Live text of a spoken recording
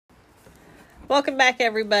Welcome back,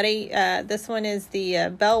 everybody. This one is the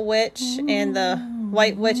Bell Witch and the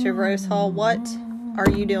White Witch of Rose Hall. What are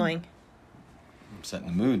you doing? I'm setting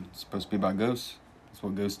the mood. It's supposed to be about ghosts. That's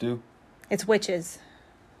what ghosts do. It's witches.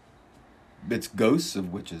 It's ghosts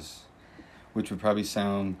of witches, which would probably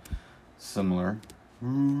sound similar.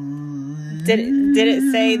 Did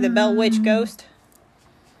it say the Bell Witch ghost?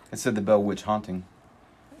 It said the Bell Witch haunting.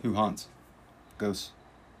 Who haunts? Ghosts.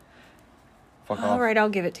 Fuck off. All right, I'll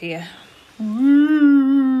give it to you.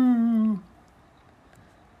 And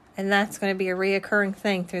that's going to be a reoccurring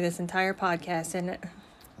thing through this entire podcast, isn't it?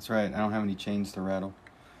 That's right. I don't have any chains to rattle.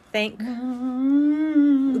 Think.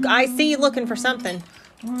 I see you looking for something.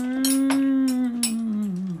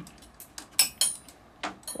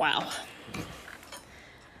 Wow.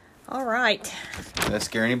 All right. Did that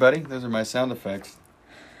scare anybody? Those are my sound effects.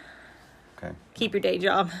 Okay. Keep your day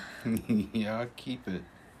job. Yeah, I'll keep it.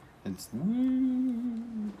 It's...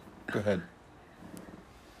 Go ahead.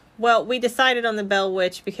 Well, we decided on the Bell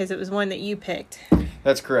Witch because it was one that you picked.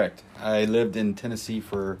 That's correct. I lived in Tennessee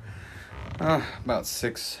for about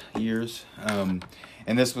 6 years. And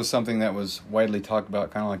this was something that was widely talked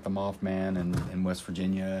about, kind of like the Mothman in West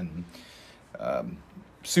Virginia and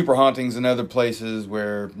super hauntings in other places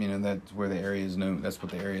where, that's where the area is known. That's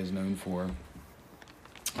what the area is known for.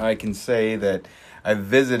 I can say that I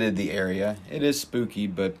visited the area. It is spooky,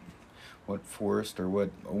 but what forest or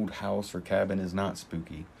what old house or cabin is not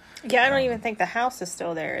spooky? Yeah, I don't even think the house is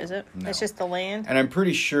still there, is it? No. It's just the land. And I'm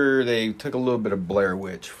pretty sure they took a little bit of Blair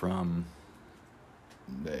Witch from,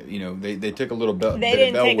 they took a little bit of Bell Witch. They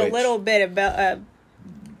didn't take a little bit of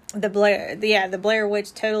the Blair. Yeah, the Blair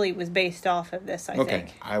Witch totally was based off of this, I think.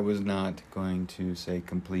 Okay, I was not going to say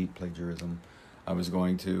complete plagiarism. I was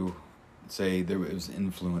going to say there was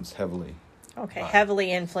influenced heavily. Okay,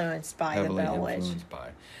 heavily influenced by the Bell Witch.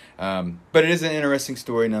 But it is an interesting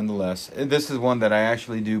story nonetheless. This is one that I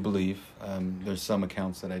actually do believe. There's some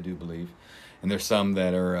accounts that I do believe. And there's some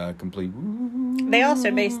that are complete They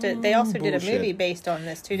also based it. They also bullshit. did a movie based on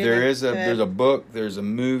this too. There's a book, there's a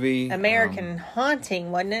movie. American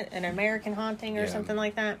Haunting, wasn't it? An American Haunting or something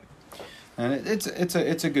like that. And it's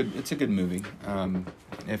a good movie.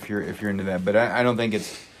 If you're into that. But I don't think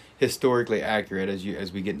it's historically accurate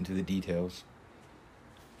as we get into the details.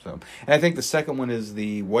 So, and I think the second one is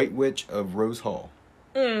the White Witch of Rose Hall.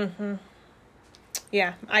 Mm-hmm.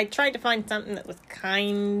 Yeah, I tried to find something that was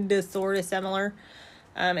kind of sort of similar.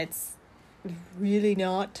 It's really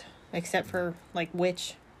not, except for like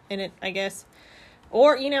witch in it, I guess.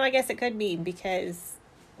 Or, I guess it could be because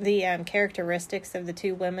the characteristics of the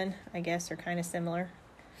two women, I guess, are kind of similar.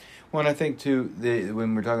 Well, and I think too,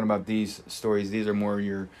 when we're talking about these stories, these are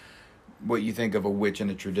more what you think of a witch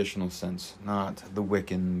in a traditional sense, not the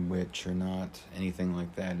Wiccan witch or not anything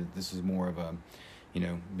like that. This is more of a,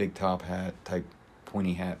 big top hat type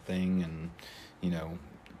pointy hat thing and,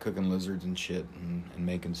 cooking lizards and shit and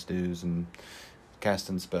making stews and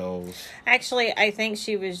casting spells. Actually, I think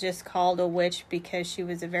she was just called a witch because she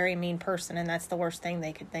was a very mean person and that's the worst thing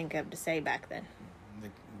they could think of to say back then.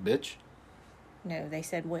 Bitch? No, they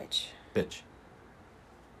said witch. Bitch.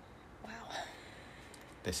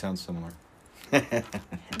 They sound similar.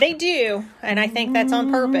 They do, and I think that's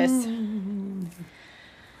on purpose.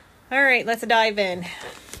 All right, let's dive in.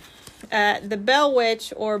 The Bell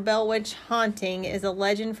Witch or Bell Witch haunting is a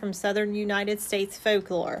legend from southern United States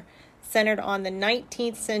folklore, centered on the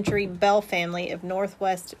 19th century Bell family of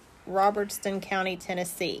northwest Robertson County,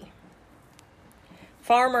 Tennessee.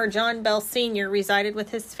 Farmer John Bell Sr. resided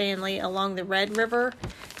with his family along the Red River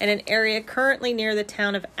in an area currently near the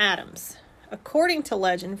town of Adams. According to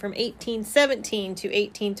legend, from 1817 to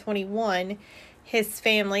 1821, his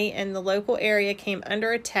family and the local area came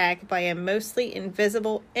under attack by a mostly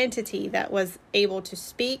invisible entity that was able to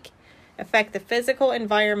speak, affect the physical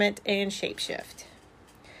environment, and shapeshift.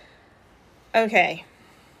 Okay.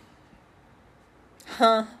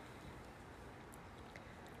 Huh.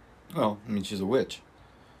 Well, she's a witch.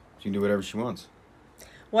 She can do whatever she wants.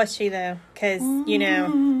 Was she, though? Because,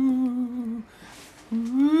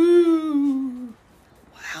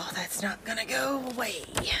 Wow, that's not gonna go away.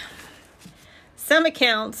 Some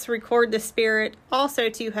accounts record the spirit also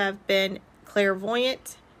to have been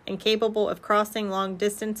clairvoyant and capable of crossing long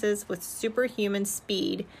distances with superhuman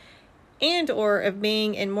speed and or of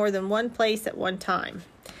being in more than one place at one time.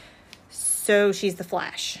 So she's the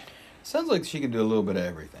Flash. Sounds like she can do a little bit of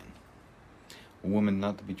everything. A woman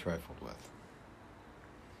not to be trifled with.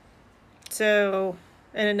 So,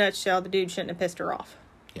 in a nutshell, the dude shouldn't have pissed her off.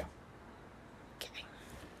 Yeah. Okay.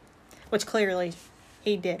 Which clearly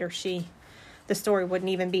he did or she. The story wouldn't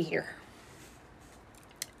even be here.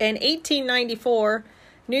 In 1894,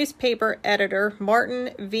 Newspaper editor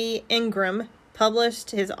Martin V. Ingram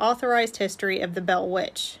published his authorized history of the Bell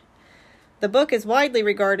Witch. The book is widely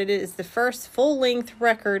regarded as the first full-length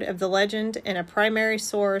record of the legend and a primary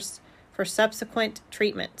source for subsequent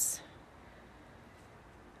treatments.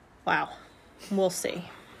 Wow. We'll see.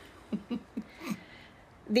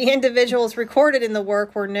 The individuals recorded in the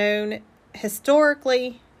work were known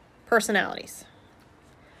historically personalities.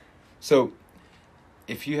 So,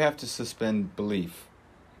 if you have to suspend belief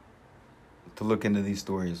to look into these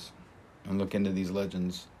stories and look into these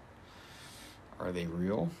legends, are they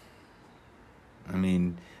real? I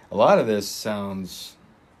mean, a lot of this sounds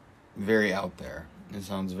very out there. It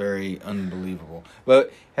sounds very unbelievable.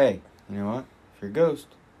 But, hey, you know what? If you're a ghost,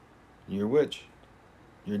 you're a witch,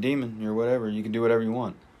 you're a demon, you're whatever, you can do whatever you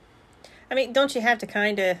want. I mean, don't you have to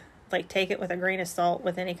kind of, like, take it with a grain of salt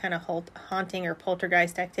with any kind of haunting or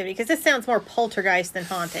poltergeist activity? Because this sounds more poltergeist than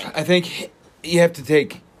haunting. I think you have to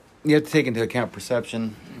take into account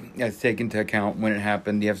perception. You have to take into account when it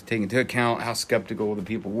happened. You have to take into account how skeptical the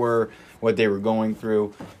people were, what they were going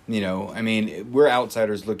through. You know, I mean, we're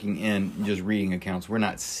outsiders looking in, just reading accounts. We're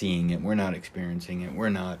not seeing it. We're not experiencing it. We're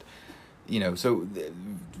not, you know, so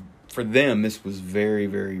for them, this was very,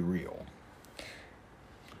 very real.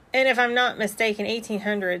 And if I'm not mistaken,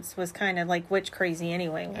 1800s was kind of like witch crazy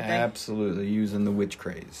anyway. Absolutely, using the witch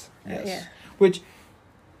craze. Yes. Yeah. Which,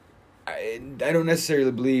 I don't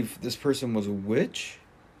necessarily believe this person was a witch,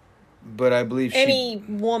 but I believe any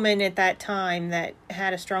woman at that time that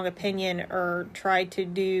had a strong opinion or tried to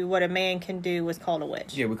do what a man can do was called a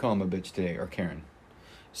witch. Yeah, we call him a bitch today, or Karen.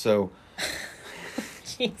 So...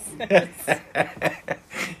 Jesus.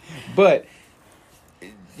 But,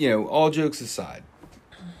 you know, all jokes aside,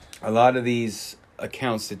 a lot of these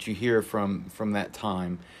accounts that you hear from that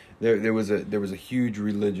time, there was a huge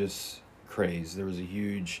religious craze. There was a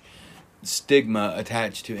huge stigma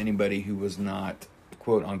attached to anybody who was not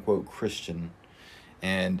quote unquote Christian,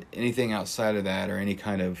 and anything outside of that, or any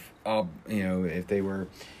kind of you know, if they were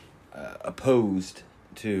opposed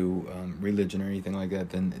to religion or anything like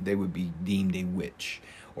that, then they would be deemed a witch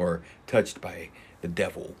or touched by the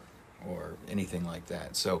devil or anything like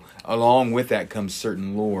that. So along with that comes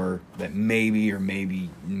certain lore that maybe or maybe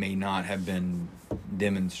may not have been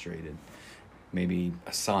demonstrated, maybe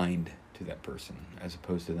assigned to that person, as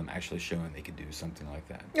opposed to them actually showing they could do something like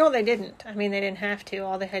that. Well, they didn't. I mean, they didn't have to.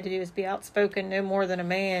 All they had to do was be outspoken, no more than a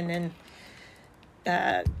man,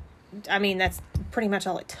 and I mean, that's pretty much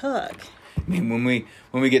all it took. I mean, when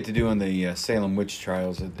we get to doing the Salem witch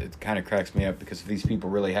trials, it kind of cracks me up, because if these people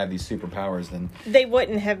really had these superpowers, then they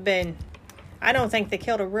wouldn't have been. I don't think they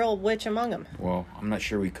killed a real witch among them. Well, I'm not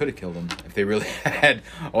sure we could have killed them if they really had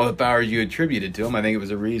all the powers you attributed to them. I think it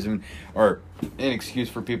was a reason or an excuse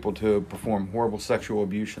for people to perform horrible sexual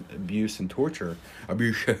abuse and torture.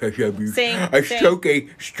 Abuse. Stroke.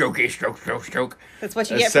 That's what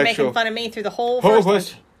you get for making fun of me through the whole first one.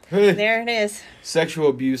 There it is. Sexual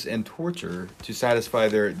abuse and torture to satisfy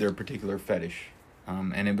their particular fetish.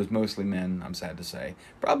 And it was mostly men, I'm sad to say.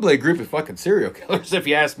 Probably a group of fucking serial killers, if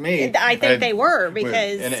you ask me. I think they were,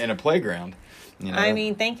 because... In a playground. You know? I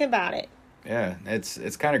mean, think about it. Yeah,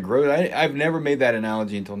 it's kind of gross. I've never made that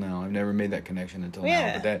analogy until now. I've never made that connection until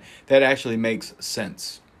now. But that actually makes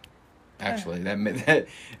sense. Actually, that I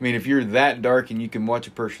mean, if you're that dark and you can watch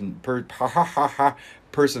a person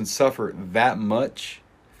suffer that much...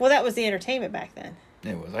 Well, that was the entertainment back then.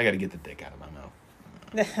 It was. I got to get the dick out of my mouth.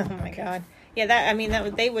 Oh my God. Yeah,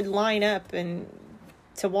 they would line up and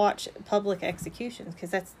to watch public executions, because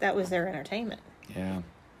that was their entertainment. Yeah,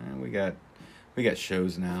 and we got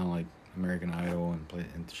shows now like American Idol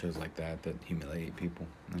and shows like that humiliate people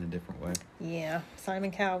in a different way. Yeah, Simon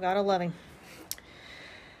Cowell, gotta love him.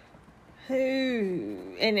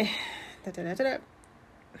 Ooh, and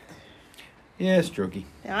yeah, strokey.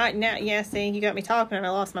 See, you got me talking and I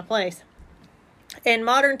lost my place. In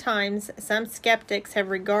modern times, some skeptics have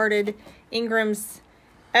regarded Ingram's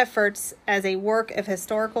efforts as a work of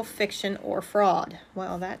historical fiction or fraud.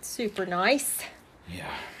 Well, that's super nice.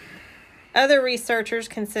 Yeah. Other researchers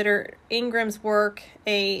consider Ingram's work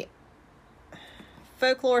a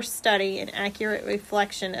folklore study and accurate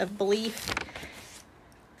reflection of belief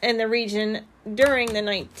in the region during the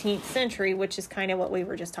 19th century, which is kind of what we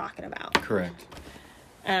were just talking about. Correct.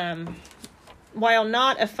 While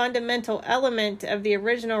not a fundamental element of the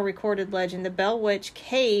original recorded legend, the Bell Witch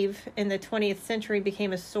Cave in the 20th century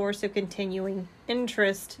became a source of continuing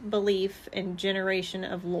interest, belief, and generation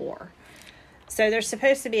of lore. So there's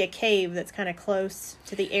supposed to be a cave that's kind of close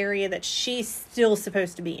to the area that she's still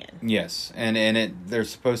supposed to be in. Yes, and there's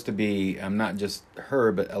supposed to be not just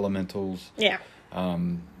her, but elementals. Yeah.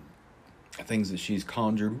 things that she's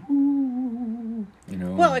conjured. You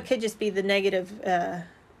know. Well, it could just be the negative,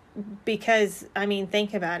 because, I mean,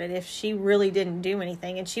 think about it. If she really didn't do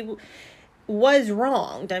anything, and she was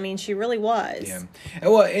wronged, I mean, she really was. Yeah.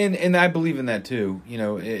 Well, and I believe in that too. You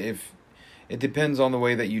know, if it depends on the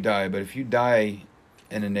way that you die, but if you die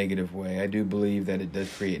in a negative way, I do believe that it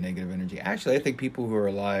does create negative energy. Actually, I think people who are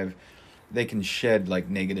alive, they can shed like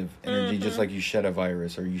negative energy, just like you shed a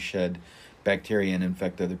virus or you shed bacteria and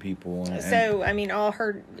infect other people. So, I mean, all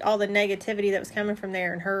the negativity that was coming from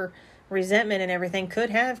there and her resentment and everything could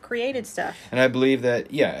have created stuff. And I believe that,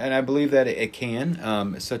 it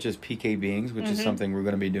can, such as PK beings, which is something we're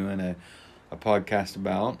going to be doing a podcast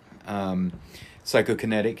about.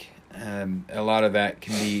 Psychokinetic. A lot of that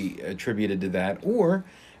can be attributed to that. Or,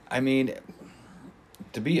 I mean,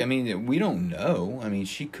 we don't know. I mean,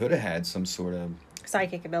 she could have had some sort of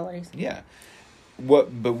psychic abilities. Yeah.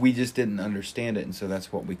 But we just didn't understand it, and so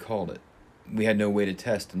that's what we called it. We had no way to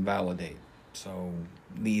test and validate. So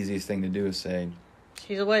the easiest thing to do is say,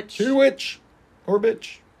 she's a witch. She's a witch. Or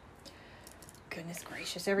bitch. Goodness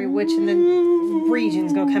gracious. Every witch in the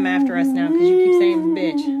region's going to come after us now because you keep saying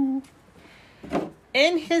bitch.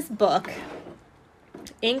 In his book,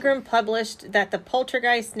 Ingram published that the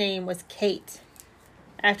poltergeist name was Kate,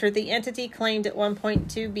 after the entity claimed at one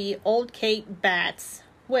point to be Old Kate Batts,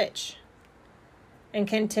 witch, and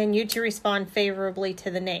continued to respond favorably to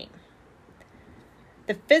the name.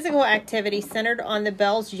 The physical activity centered on the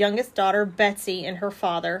Bell's youngest daughter, Betsy, and her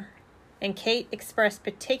father, and Kate expressed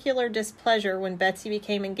particular displeasure when Betsy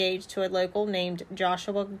became engaged to a local named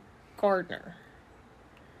Joshua Gardner.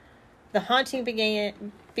 The haunting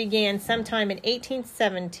began sometime in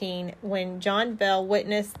 1817 when John Bell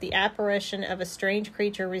witnessed the apparition of a strange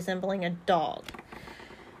creature resembling a dog.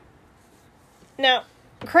 Now,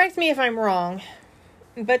 correct me if I'm wrong,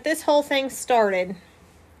 but this whole thing started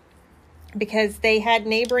because they had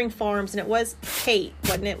neighboring farms, and it was Kate,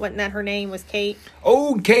 wasn't it? Wasn't that her name was Kate?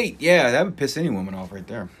 Old Kate, yeah, that would piss any woman off right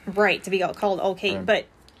there. Right, to be called Old Kate, right. But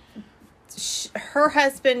her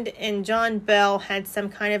husband and John Bell had some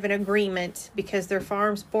kind of an agreement because their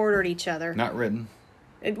farms bordered each other. Not written.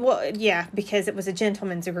 Because it was a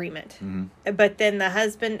gentleman's agreement. Mm-hmm. But then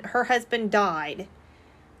her husband died,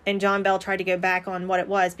 and John Bell tried to go back on what it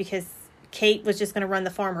was because Kate was just going to run the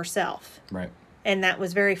farm herself. Right. And that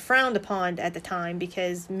was very frowned upon at the time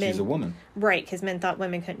because men... She's a woman. Right, because men thought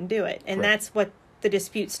women couldn't do it. And Correct. That's what the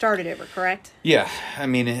dispute started over, correct? Yeah, I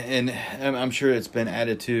mean, and I'm sure it's been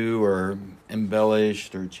added to or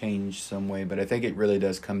embellished or changed some way, but I think it really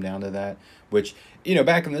does come down to that, which,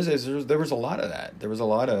 back in those days, there was a lot of that. There was a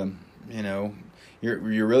lot of, you're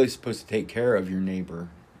really supposed to take care of your neighbor,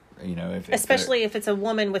 especially if it's a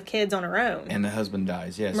woman with kids on her own. And the husband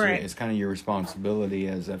dies, yes. Yeah, so right. It's kind of your responsibility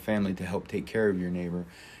as a family to help take care of your neighbor.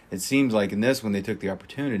 It seems like in this one, they took the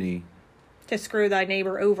opportunity to screw thy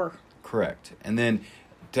neighbor over. Correct. And then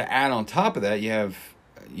to add on top of that, you have,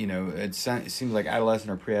 it seems like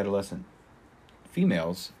adolescent or pre-adolescent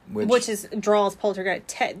females, which draws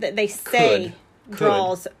poltergeist. They say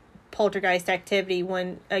draws poltergeist activity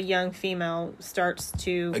when a young female starts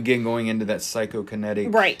to... Again, going into that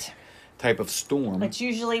psychokinetic right. type of storm. It's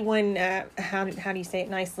usually when, how do you say it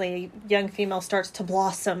nicely, a young female starts to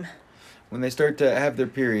blossom. When they start to have their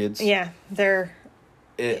periods. Yeah, their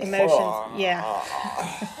emotions. Yeah.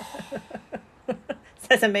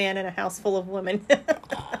 Says a man in a house full of women.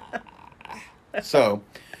 So,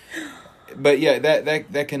 but yeah,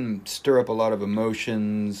 that can stir up a lot of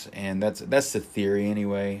emotions, and that's the theory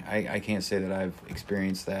anyway. I can't say that I've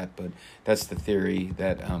experienced that, but that's the theory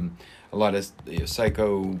that a lot of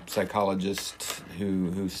psychologists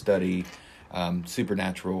who study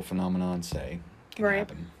supernatural phenomenon say can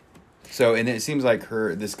happen. So, and it seems like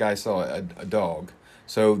this guy saw a dog.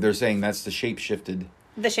 So they're saying that's the shape-shifted.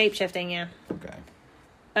 The shape-shifting, yeah. Okay.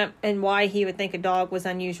 And why he would think a dog was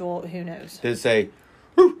unusual, who knows? Did it say,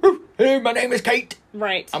 hey, my name is Kate.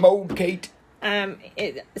 Right. I'm Old Kate.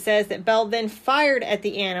 It says that Bell then fired at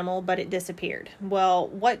the animal, but it disappeared. Well,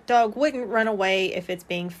 what dog wouldn't run away if it's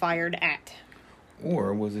being fired at?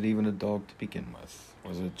 Or was it even a dog to begin with?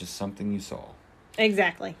 Was it just something you saw?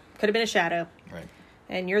 Exactly. Could have been a shadow. Right.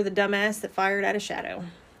 And you're the dumbass that fired at a shadow.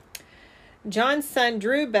 John's son,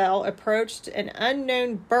 Drew Bell, approached an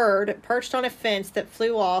unknown bird perched on a fence that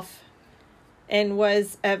flew off and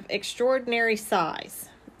was of extraordinary size.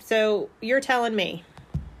 So you're telling me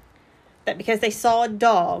that because they saw a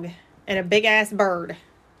dog and a big-ass bird,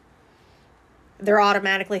 they're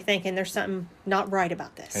automatically thinking there's something not right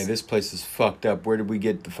about this. Hey, this place is fucked up. Where did we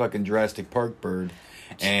get the fucking Jurassic Park bird?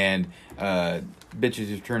 And bitches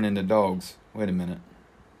who turn into dogs. Wait a minute.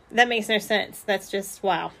 That makes no sense. That's just,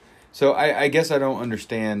 wow. So I guess I don't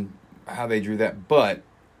understand how they drew that, but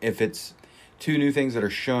if it's two new things that are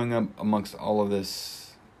showing up amongst all of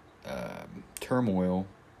this turmoil,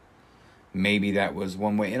 maybe that was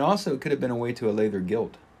one way. And also, it could have been a way to allay their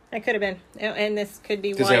guilt. It could have been. And this could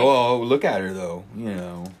be To why... say, oh, look at her, though, you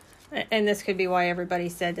know. And this could be why everybody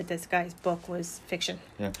said that this guy's book was fiction.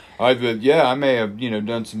 Yeah, I may have,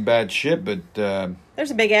 done some bad shit, but...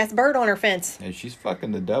 There's a big-ass bird on her fence. Hey, she's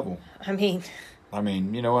fucking the devil. I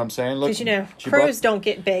mean, you know what I'm saying? Look, because, crows don't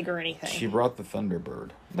get big or anything. She brought the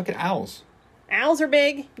Thunderbird. Look at owls. Owls are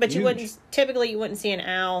big, but Huge. you wouldn't see an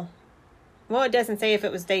owl. Well, it doesn't say if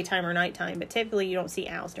it was daytime or nighttime, but typically you don't see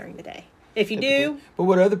owls during the day. If you do,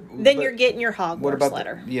 then you're getting your Hogwarts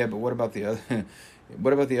letter. But what about the other...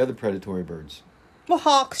 What about the other predatory birds? Well,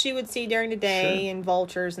 hawks you would see during the day, Sure. and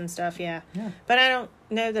vultures and stuff, yeah. Yeah. But I don't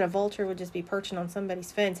know that a vulture would just be perching on somebody's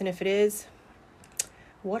fence, and if it is,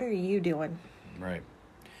 what are you doing? Right.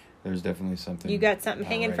 There's definitely something. You got something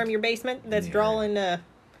hanging right. from your basement that's Yeah. drawing... Yeah,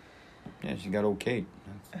 she got old Kate.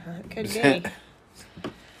 It could be.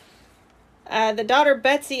 The daughter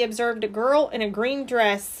Betsy observed a girl in a green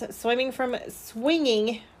dress swinging from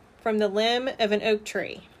the limb of an oak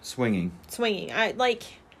tree. Swinging. Like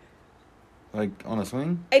on a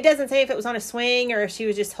swing? It doesn't say if it was on a swing or if she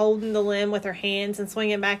was just holding the limb with her hands and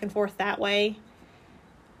swinging back and forth that way.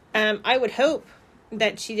 I would hope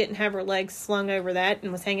that she didn't have her legs slung over that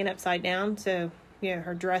and was hanging upside down. So,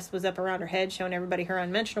 her dress was up around her head, showing everybody her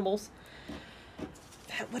unmentionables.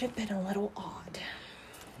 That would have been a little odd.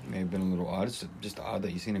 May have been a little odd. It's just odd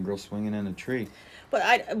that you seen a girl swinging in a tree.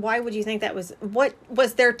 But why would you think that was... What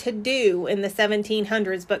was there to do in the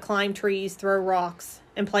 1700s but climb trees, throw rocks,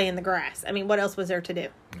 and play in the grass? I mean, what else was there to do?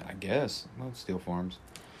 I guess. Well, steel farms.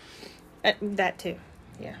 That too,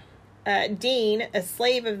 yeah. Dean, a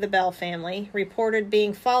slave of the Bell family, reported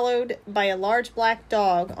being followed by a large black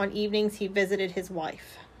dog on evenings he visited his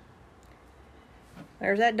wife.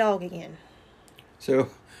 There's that dog again. So,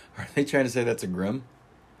 are they trying to say that's a Grimm?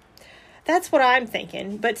 That's what I'm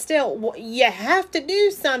thinking. But still, you have to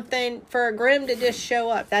do something for a Grimm to just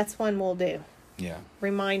show up. That's one we'll do. Yeah.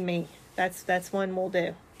 Remind me. That's one we'll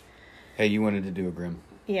do. Hey, you wanted to do a Grimm.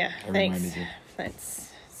 Yeah, I thanks. reminded you.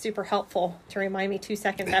 That's super helpful to remind me 2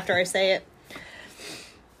 seconds after I say it.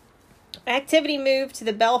 Activity moved to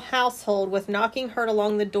the Bell household with knocking heard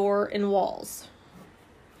along the door and walls.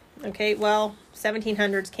 Okay, well,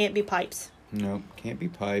 1700s can't be pipes. No, can't be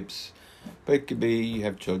pipes. But it could be you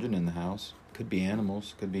have children in the house. Could be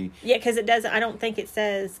animals. Could be... Yeah, because it does. I don't think it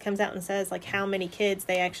comes out and says like how many kids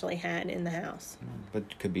they actually had in the house. But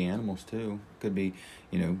it could be animals too. Could be,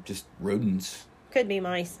 just rodents. Could be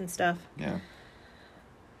mice and stuff. Yeah.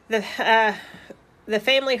 The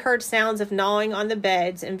family heard sounds of gnawing on the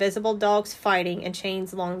beds, invisible dogs fighting, and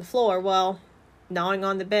chains along the floor. Well, gnawing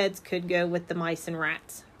on the beds could go with the mice and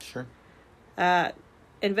rats. Sure.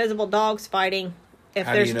 Invisible dogs fighting. If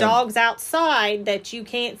there's dogs outside that you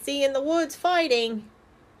can't see in the woods fighting,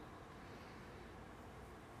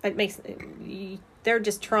 they're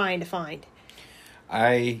just trying to find.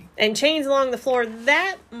 And chains along the floor,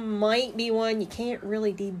 that might be one you can't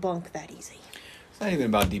really debunk that easy. It's not even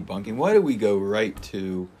about debunking. Why do we go right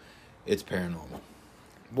to it's paranormal?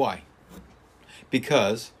 Why?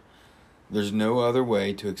 Because there's no other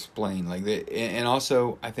way to explain like that, and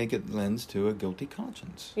also I think it lends to a guilty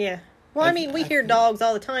conscience. Yeah. Well, we hear dogs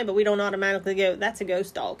all the time, but we don't automatically go, that's a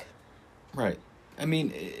ghost dog. Right.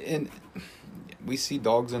 And we see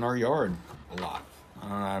dogs in our yard a lot. I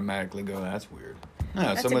don't automatically go, that's weird.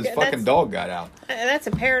 No, someone's fucking dog got out. That's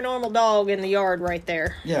a paranormal dog in the yard right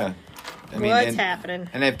there. Yeah. What's happening?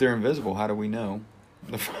 And if they're invisible, how do we know?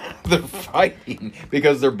 They're fighting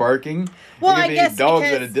because they're barking. Well, I guess dogs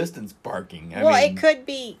at a distance barking. It could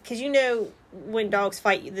be because when dogs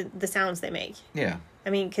fight, the sounds they make. Yeah.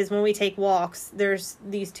 Because when we take walks, there's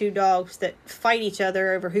these two dogs that fight each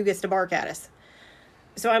other over who gets to bark at us.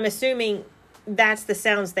 So I'm assuming that's the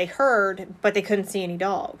sounds they heard, but they couldn't see any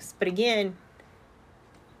dogs. But again,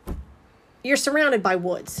 you're surrounded by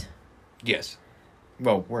woods. Yes.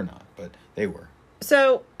 Well, we're not, but they were.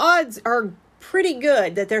 So odds are pretty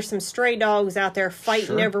good that there's some stray dogs out there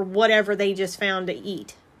fighting over whatever they just found to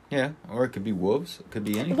eat. Yeah, or it could be wolves. It could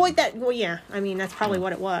be anything. Well, yeah. That's probably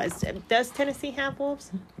what it was. Does Tennessee have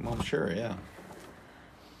wolves? Well, I'm sure, yeah.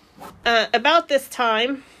 About this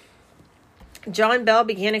time, John Bell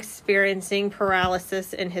began experiencing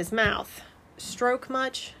paralysis in his mouth. Stroke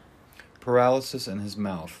much? Paralysis in his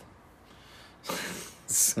mouth.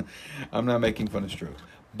 I'm not making fun of strokes.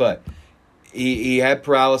 But he had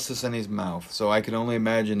paralysis in his mouth, so I can only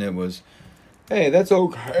imagine it was, hey, that's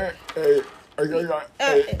okay.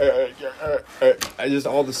 I just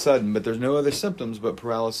all of a sudden, but there's no other symptoms but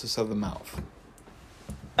paralysis of the mouth.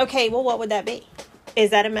 Okay, well, what would that be?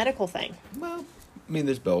 Is that a medical thing? Well, I mean,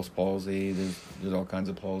 there's Bell's palsy. There's all kinds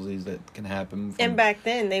of palsies that can happen. And back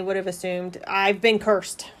then, they would have assumed, I've been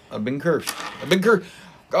cursed. I've been cursed.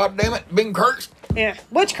 God damn it, been cursed. Yeah,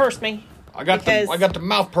 which cursed me. I got the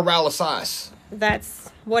mouth paralysis. That's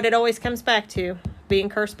what it always comes back to, being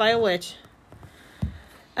cursed by a witch.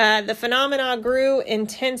 The phenomena grew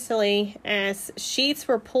intensely as sheets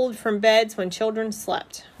were pulled from beds when children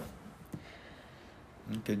slept.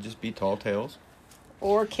 It could just be tall tales.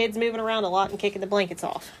 Or kids moving around a lot and kicking the blankets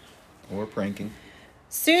off. Or pranking.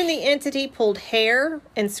 Soon the entity pulled hair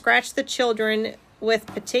and scratched the children with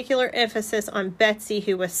particular emphasis on Betsy,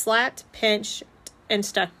 who was slapped, pinched, and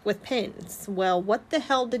stuck with pins. Well, what the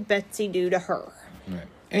hell did Betsy do to her? Right.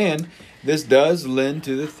 And this does lend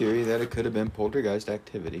to the theory that it could have been poltergeist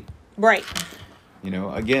activity. Right. You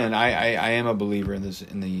know, again, I am a believer in this,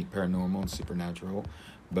 in the paranormal and supernatural,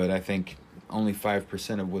 but I think only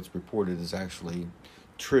 5% of what's reported is actually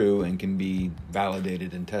true and can be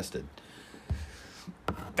validated and tested.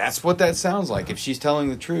 That's what that sounds like. If she's telling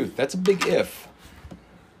the truth, that's a big if.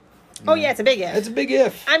 Oh, yeah, it's a big if. It's a big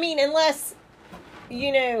if. I mean, unless,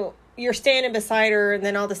 you know, you're standing beside her and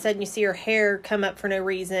then all of a sudden you see her hair come up for no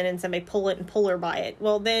reason and somebody pull it and pull her by it.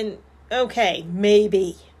 Well, then, okay,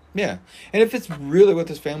 maybe. Yeah. And if it's really what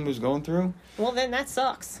this family was going through, well, then that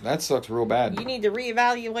sucks. That sucks real bad. You need to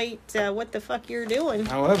reevaluate what the fuck you're doing.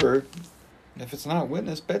 However, if it's not a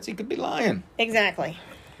witness, Betsy could be lying. Exactly.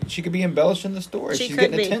 She could be embellishing the story. She's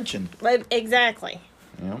getting attention. Exactly.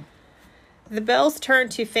 You know? The Bells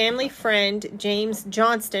turned to family friend James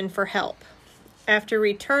Johnston for help. After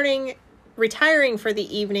retiring for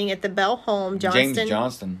the evening at the Bell home, Johnston... James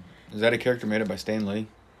Johnston. Is that a character made up by Stan Lee?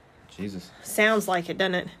 Jesus. Sounds like it,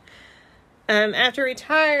 doesn't it? After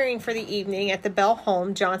retiring for the evening at the Bell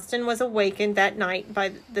home, Johnston was awakened that night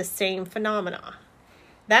by the same phenomena.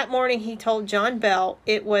 That morning, he told John Bell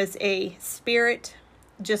it was a spirit,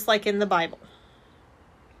 just like in the Bible.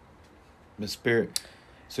 The spirit.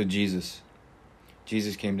 So Jesus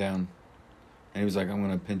came down, and he was like, I'm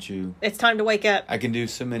going to pinch you. It's time to wake up. I can do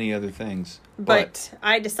so many other things. But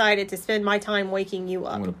I decided to spend my time waking you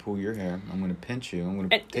up. I'm going to pull your hair. I'm going to pinch you. I'm going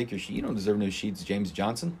to take your sheet. You don't deserve no sheets, James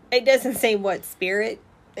Johnson. It doesn't say what spirit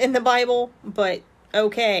in the Bible, but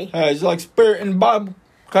okay. It's like spirit in the Bible.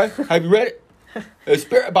 Okay? Have you read it? It's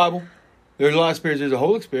Spirit Bible. There's a lot of spirits. There's a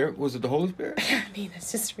Holy Spirit. Was it the Holy Spirit? I mean, that's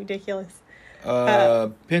just ridiculous.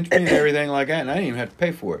 Pinch me and everything like that, and I didn't even have to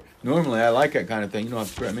pay for it. Normally, I like that kind of thing. You don't have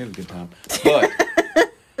to spread me have a good time.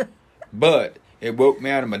 But it woke me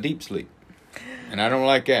out of my deep sleep. And I don't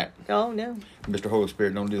like that. Oh, no. Mr. Holy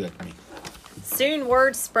Spirit, don't do that to me. Soon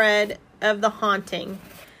word spread of the haunting,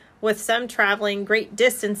 with some traveling great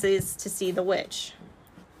distances to see the witch.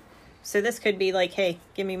 So this could be like, hey,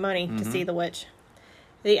 give me money to see the witch.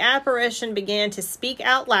 The apparition began to speak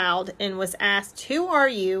out loud and was asked, "Who are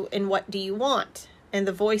you and what do you want?" And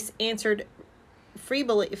the voice answered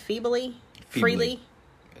feebly,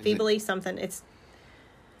 something.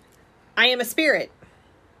 I am a spirit.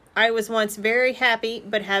 I was once very happy,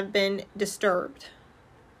 but have been disturbed.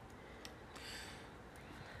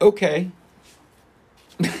 Okay.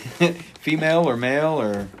 Female or male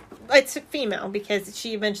or... It's female because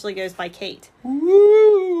she eventually goes by Kate.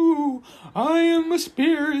 Woo! I am a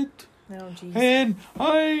spirit. Oh, jeez. And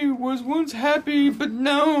I was once happy, but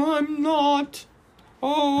now I'm not.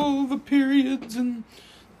 All the periods and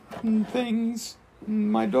things.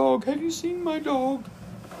 My dog. Have you seen my dog?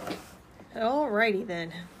 Alrighty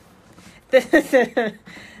then. The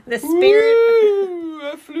spirit... Woo!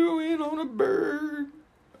 I flew in on a bird.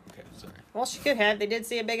 Okay, sorry. Well, she could have. They did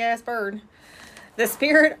see a big-ass bird. The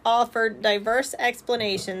spirit offered diverse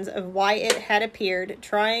explanations of why it had appeared,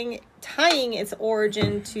 tying its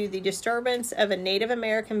origin to the disturbance of a Native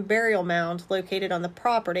American burial mound located on the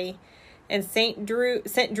property, and sent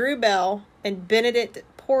Drew Bell and Benedict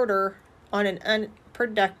Porter on an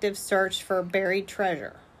unproductive search for buried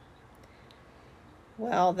treasure.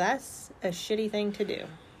 Well, that's a shitty thing to do.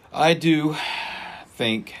 I do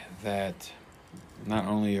think that not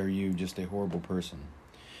only are you just a horrible person,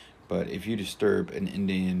 but if you disturb an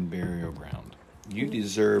Indian burial ground, you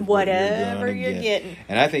deserve whatever what you're getting.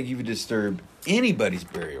 And I think if you disturb anybody's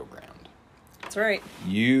burial ground, that's right.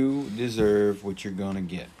 You deserve what you're going to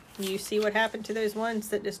get. You see what happened to those ones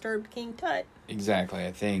that disturbed King Tut. Exactly.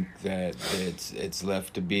 I think that it's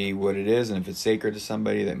left to be what it is, and if it's sacred to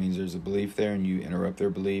somebody, that means there's a belief there, and you interrupt their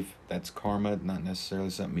belief. That's karma, not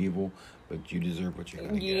necessarily something evil, but you deserve what you're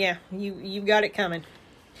going to get. Yeah, you got it coming.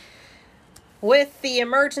 With the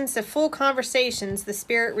emergence of full conversations, the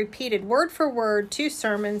spirit repeated word for word 2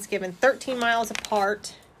 sermons given 13 miles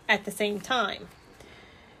apart at the same time.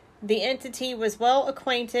 The entity was well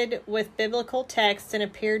acquainted with biblical texts and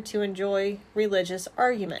appeared to enjoy religious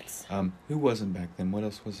arguments. Who wasn't back then? What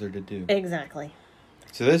else was there to do? Exactly.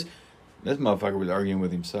 So this motherfucker was arguing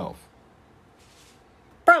with himself.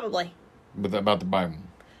 Probably. About the Bible.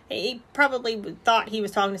 He probably thought he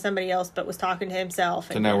was talking to somebody else, but was talking to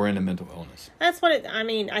himself. So now we're into mental illness. That's what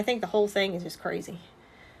I think the whole thing is just crazy.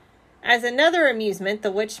 As another amusement,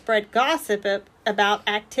 the witch spread gossip about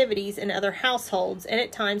activities in other households, and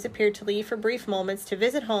at times appeared to leave for brief moments to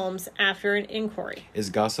visit homes after an inquiry. Is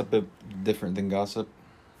gossip different than gossip?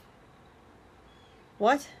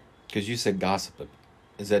 What? Because you said gossip.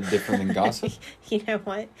 Is that different than gossip? You know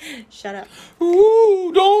what? Shut up.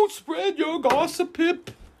 Ooh, don't spread your gossip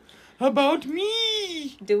about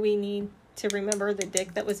me. Do we need to remember the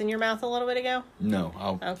dick that was in your mouth a little bit ago? No,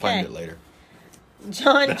 I'll find it later.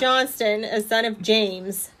 John Johnston, a son of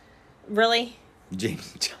James. Really?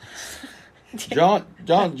 James John.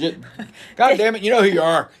 God damn it, you know who you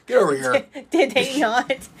are. Get over here. Did they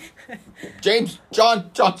not? James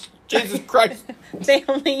John. Jesus Christ. They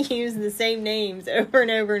only use the same names over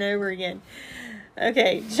and over and over again.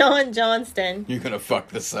 Okay, John Johnston. You're going to fuck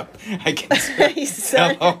this up. I can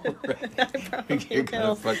tell. You're going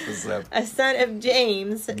to fuck this up. A son of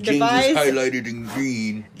James. James is highlighted in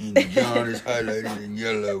green, and John is highlighted in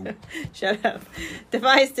yellow. Shut up.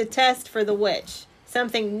 Devised a test for the witch.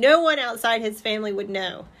 Something no one outside his family would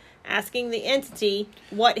know. Asking the entity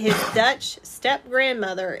what his Dutch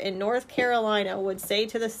step-grandmother in North Carolina would say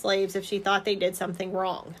to the slaves if she thought they did something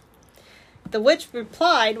wrong. The witch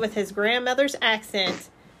replied with his grandmother's accent,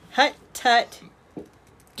 "Hut tut,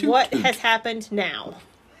 what has happened now?"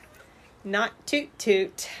 Not toot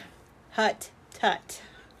toot, hut tut.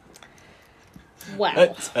 Wow.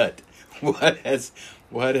 Hut tut.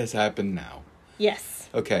 What has happened now? Yes.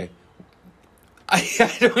 Okay.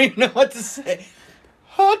 I don't even know what to say.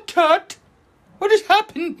 Hut tut. What has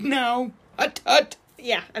happened now? Hut tut.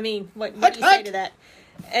 Yeah, I mean, what do you say to that?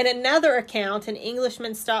 At another account, an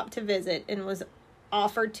Englishman stopped to visit and was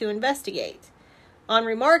offered to investigate. On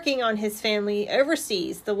remarking on his family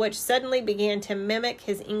overseas, the witch suddenly began to mimic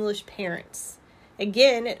his English parents.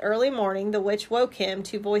 Again, at early morning, the witch woke him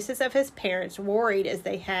to voices of his parents, worried as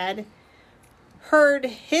they had heard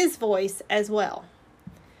his voice as well.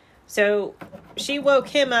 So she woke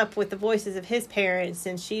him up with the voices of his parents,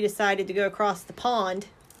 and she decided to go across the pond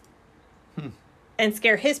and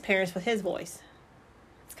scare his parents with his voice.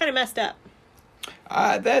 It's kind of messed up.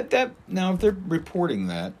 Now, if they're reporting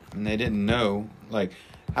that and they didn't know, like,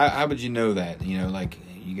 how would you know that? You know, like,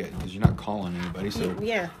 because you're not calling anybody, so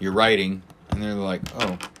yeah, you're writing, and they're like,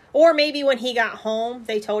 oh. Or maybe when he got home,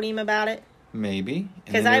 they told him about it. Maybe.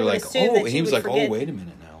 Because I would assume that he was like, oh, wait a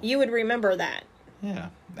minute now. You would remember that. Yeah.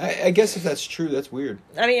 I guess if that's true, that's weird.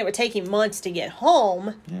 I mean, it would take him months to get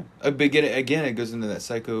home. Yeah. But again, it goes into that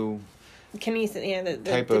psycho... Kinesis,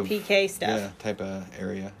 the PK stuff. Yeah, type of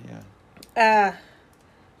area, yeah.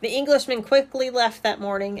 The Englishman quickly left that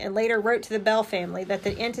morning and later wrote to the Bell family that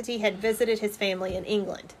the entity had visited his family in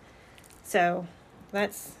England. So,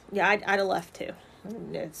 that's... Yeah, I'd have left too.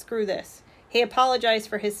 No, screw this. He apologized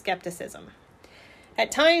for his skepticism. At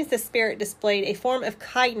times, the spirit displayed a form of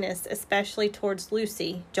kindness, especially towards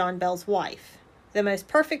Lucy, John Bell's wife, the most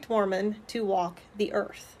perfect woman to walk the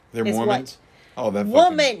earth. They're Mormons? Oh, that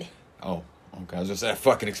woman! Oh, okay. I was just saying, that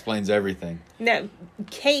fucking explains everything. No,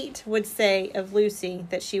 Kate would say of Lucy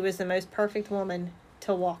that she was the most perfect woman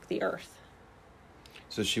to walk the earth.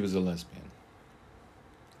 So she was a lesbian.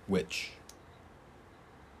 Witch.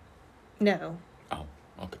 No. Oh,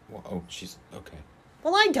 okay. Well, she's... Okay.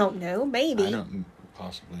 Well, I don't know. Maybe. I don't...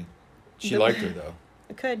 Possibly. She liked her, though.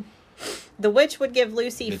 It could. The witch would give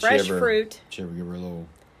Lucy fresh fruit. Did she ever give her a little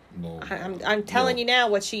I'm telling you now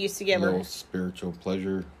what she used to give her. A little spiritual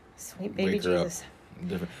pleasure. Sweet baby Jesus.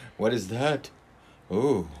 Different. What is that?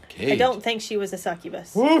 Oh, Kate. I don't think she was a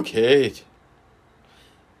succubus. Oh, Kate.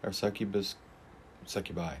 Or succubus.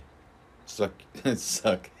 Succubi.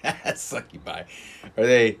 Succubi. Are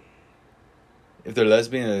they... If they're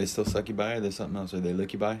lesbian, are they still succubi? Or are they something else? Are they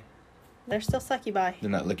lickubi? They're still succubi.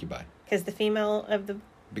 They're not lickubi. Because the female of the...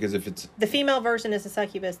 Because if it's... The female version is a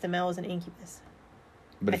succubus, the male is an incubus.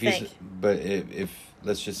 But if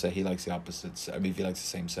let's just say he likes the opposites, I mean, if he likes the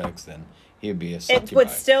same sex, then he would be a succubi. It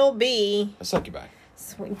would still be... A succubi.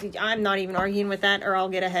 I'm not even arguing with that, or I'll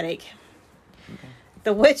get a headache. Okay.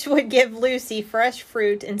 The witch would give Lucy fresh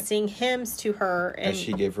fruit and sing hymns to her. As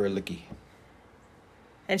she gave her a licky.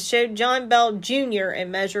 And showed John Bell Jr. a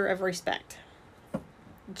measure of respect.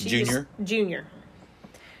 Jr.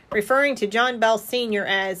 Referring to John Bell Sr.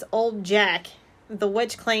 as Old Jack, the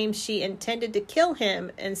witch claims she intended to kill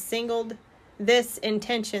him and signaled this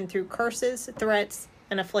intention through curses, threats,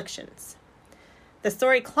 and afflictions. The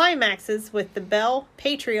story climaxes with the Bell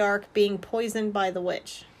patriarch being poisoned by the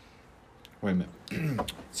witch. Wait a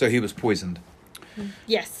minute. So he was poisoned.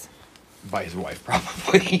 Yes. By his wife,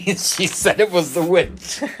 probably. She said it was the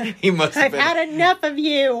witch. He must have I've had enough of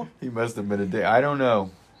you. He must have been a day. I don't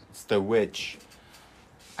know. It's the witch.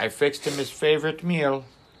 I fixed him his favorite meal.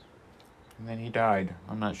 And then he died.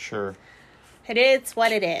 I'm not sure. It is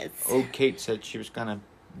what it is. Oh, Kate said she was going to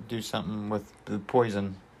do something with the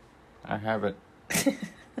poison. I have it.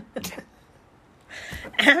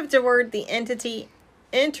 Afterward, the entity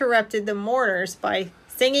interrupted the mourners by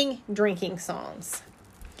singing drinking songs.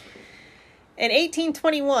 In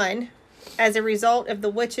 1821, as a result of the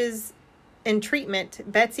witch's entreatment,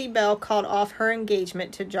 Betsy Bell called off her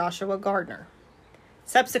engagement to Joshua Gardner.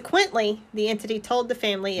 Subsequently, the entity told the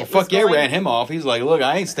family ran him off. He's like, look,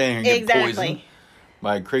 I ain't staying here and get poisoned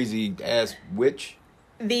by a crazy-ass witch.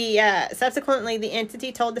 Subsequently, the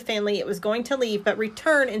entity told the family it was going to leave, but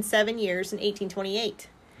return in 7 years in 1828.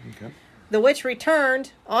 Okay. The witch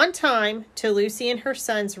returned on time to Lucy and her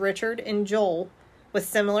sons Richard and Joel with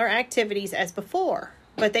similar activities as before,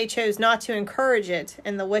 but they chose not to encourage it,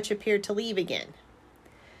 and the witch appeared to leave again.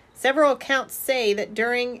 Several accounts say that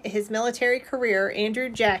during his military career, Andrew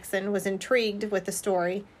Jackson was intrigued with the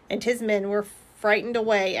story, and his men were frightened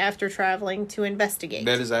away after traveling to investigate.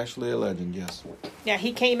 That is actually a legend, yes. Yeah,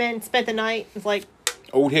 he came in, spent the night, was like...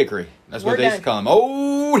 Old Hickory. That's what they used to call him.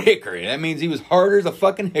 Old Hickory. That means he was hard as a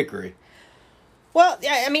fucking hickory. Well,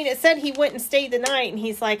 yeah, I mean, it said he went and stayed the night, and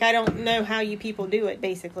he's like, I don't know how you people do it,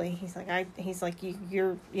 basically. He's like,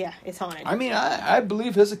 you're, it's haunted. I mean, I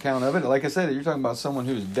believe his account of it. Like I said, you're talking about someone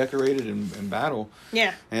who was decorated in battle.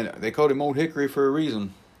 Yeah. And they called him Old Hickory for a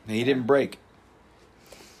reason. And he didn't break.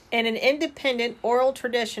 And an independent oral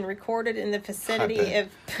tradition recorded in the vicinity of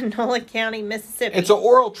Panola County, Mississippi. It's an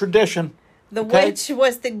oral tradition. The witch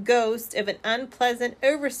was the ghost of an unpleasant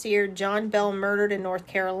overseer John Bell murdered in North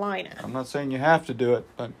Carolina. I'm not saying you have to do it,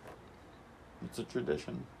 but it's a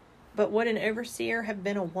tradition. But would an overseer have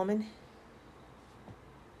been a woman?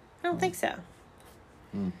 I don't think so.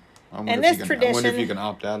 And this tradition... I wonder if you can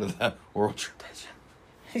opt out of that oral tradition.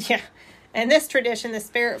 Yeah. In this tradition, the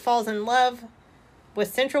spirit falls in love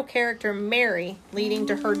with central character Mary, leading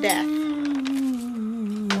to her death.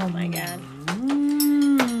 Oh my God.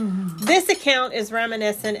 This account is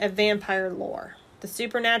reminiscent of vampire lore. The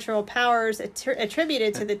supernatural powers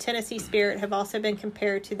attributed to the Tennessee spirit have also been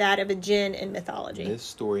compared to that of a jinn in mythology. This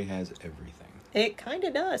story has everything. It kind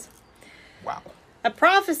of does. Wow. A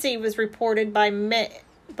prophecy was reported by May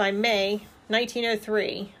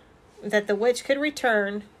 1903 that the witch could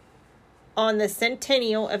return on the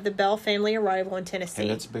centennial of the Bell family arrival in Tennessee. Hey,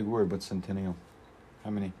 that's a big word. What's centennial? How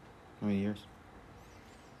many years?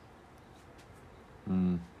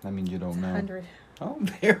 That means you don't know. 100. Oh,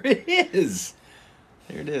 there it is.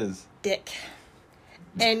 There it is. Dick.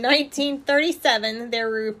 In 1937, there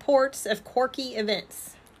were reports of quirky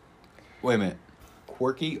events. Wait a minute.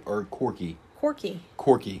 Quirky or corky? Quirky.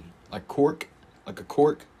 Corky. Like cork? Like a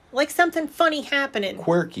cork? Like something funny happening.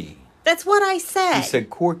 Quirky. That's what I said. You said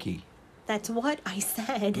corky. That's what I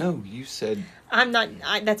said. No, you said...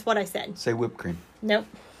 that's what I said. Say whipped cream. Nope.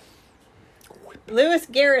 Lewis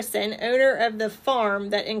Garrison, owner of the farm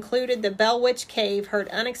that included the Bell Witch Cave, heard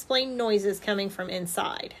unexplained noises coming from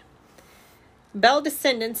inside. Bell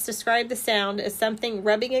descendants described the sound as something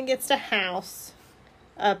rubbing against a house,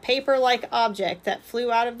 a paper-like object that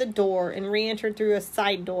flew out of the door and re-entered through a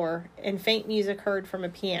side door, and faint music heard from a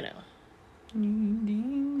piano.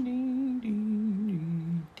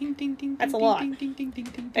 That's a lot.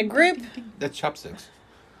 A group... That's chopsticks.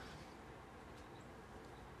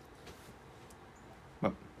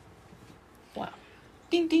 Wow.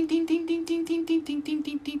 Ding, ding, ding, ding, ding, ding, ding, ding, ding, ding,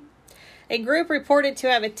 ding, ding. A group reported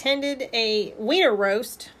to have attended a wiener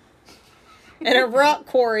roast at a rock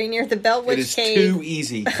quarry near the Bell Witch Cave. It is too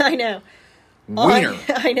easy. I know. Wiener.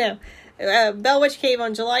 I know. Bell Witch Cave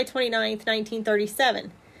on July 29th,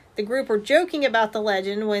 1937. The group were joking about the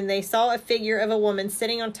legend when they saw a figure of a woman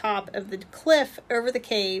sitting on top of the cliff over the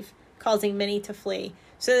cave, causing many to flee.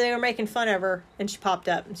 So they were making fun of her, and she popped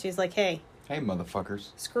up, and she's like, hey, motherfuckers.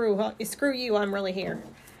 Screw you, I'm really here.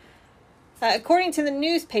 According to the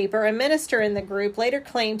newspaper, a minister in the group later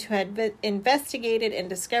claimed to have investigated and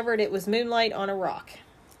discovered it was moonlight on a rock.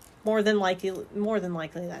 More than likely,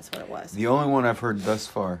 that's what it was. The only one I've heard thus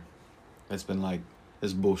far that's been like,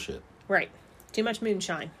 this bullshit. Right. Too much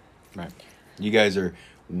moonshine. Right. You guys are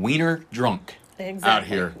wiener drunk. Exactly. out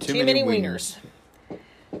here. Too many wieners.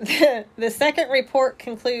 The second report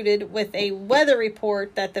concluded with a weather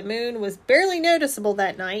report that the moon was barely noticeable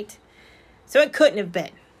that night, so it couldn't have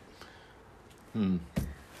been.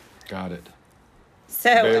 Got it.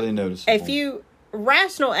 So, barely noticeable. A few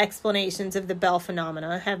rational explanations of the Bell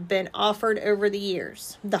phenomena have been offered over the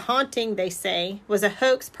years. The haunting, they say, was a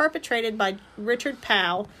hoax perpetrated by Richard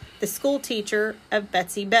Powell, the school teacher of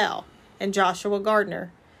Betsy Bell, and Joshua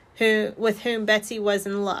Gardner, with whom Betsy was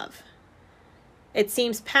in love. It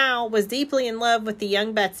seems Powell was deeply in love with the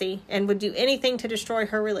young Betsy and would do anything to destroy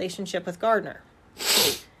her relationship with Gardner.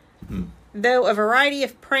 Though a variety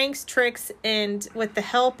of pranks, tricks, and with the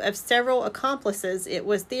help of several accomplices, it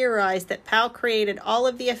was theorized that Powell created all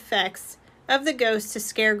of the effects of the ghost to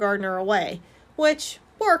scare Gardner away, which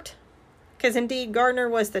worked, because indeed Gardner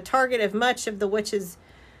was the target of much of the witch's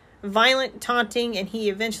violent taunting, and he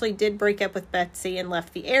eventually did break up with Betsy and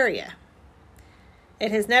left the area.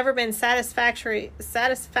 It has never been satisfactorily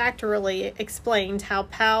explained how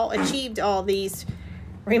Powell achieved all these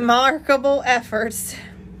remarkable efforts,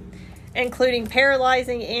 including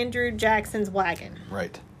paralyzing Andrew Jackson's wagon.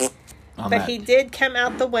 Right. But he did come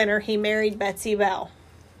out the winner. He married Betsy Bell.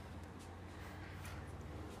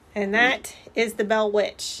 And that is the Bell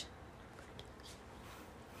Witch.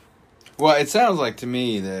 Well, it sounds like to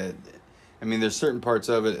me that, I mean, there's certain parts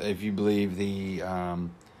of it, if you believe the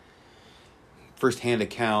first-hand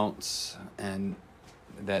accounts, and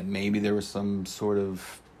that maybe there was some sort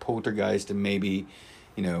of poltergeist, and maybe,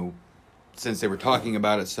 you know, since they were talking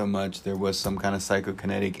about it so much, there was some kind of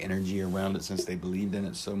psychokinetic energy around it since they believed in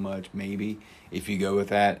it so much, maybe, if you go with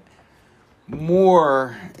that.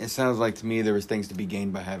 More, it sounds like to me there was things to be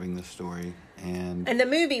gained by having this story. And the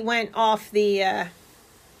movie went off the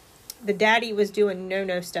daddy was doing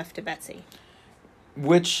no stuff to Betsy.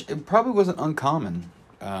 Which it probably wasn't uncommon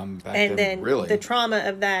back and then really. The trauma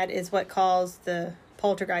of that is what caused the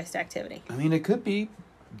poltergeist activity. I mean, it could be,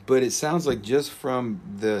 but it sounds like just from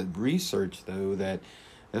the research, though, that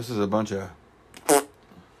this is a bunch of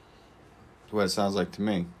what it sounds like to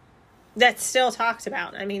me. That's still talked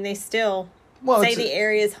about. I mean, they still say the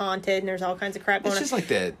area is haunted and there's all kinds of crap going on. It's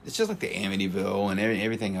just like the Amityville and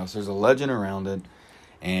everything else. There's a legend around it,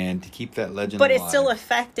 and to keep that legend alive. It's still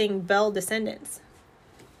affecting Bell descendants.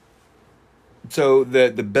 So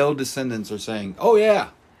the Bell descendants are saying, "Oh yeah,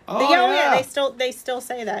 yeah." They still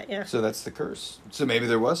say that. Yeah. So that's the curse. So maybe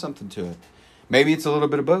there was something to it. Maybe it's a little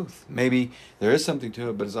bit of both. Maybe there is something to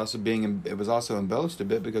it, but it was also embellished a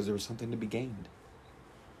bit because there was something to be gained.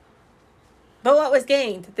 But what was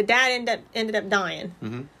gained? The dad ended up dying.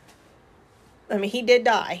 Mm-hmm. I mean, he did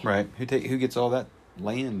die. Right. Who gets all that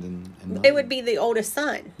land and it would be the oldest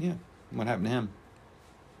son. Yeah. What happened to him?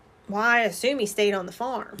 Well, I assume he stayed on the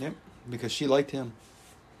farm. Yep. Because she liked him.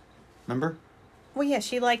 Remember? Well, yeah,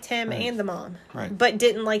 she liked him and the mom. Right. But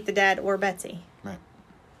didn't like the dad or Betsy. Right.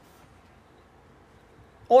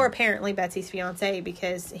 Or apparently Betsy's fiance,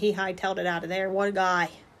 because he hightailed it out of there. What a guy.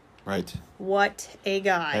 Right. What a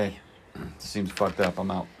guy. Hey, seems fucked up. I'm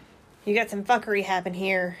out. You got some fuckery happen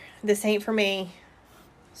here. This ain't for me.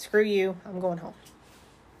 Screw you. I'm going home.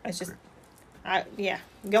 It's just,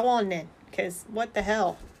 go on then. Because what the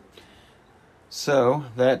hell? So,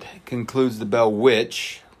 that concludes the Bell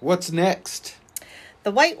Witch. What's next?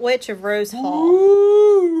 The White Witch of Rose Hall.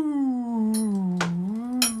 Ooh.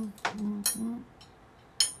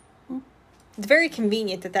 It's very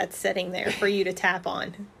convenient that that's sitting there for you to tap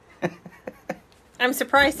on. I'm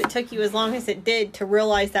surprised it took you as long as it did to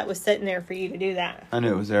realize that was sitting there for you to do that. I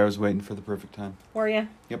knew it was there. I was waiting for the perfect time. Were you?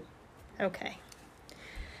 Yep. Okay.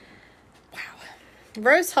 Wow.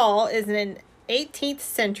 Rose Hall is an 18th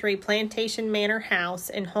century plantation manor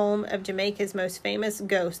house and home of Jamaica's most famous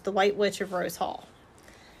ghost, the White Witch of Rose Hall.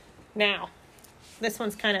 Now, this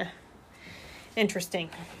one's kind of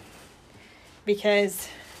interesting because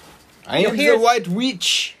I am the White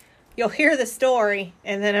Witch. You'll hear the story,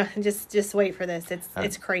 and then just wait for this.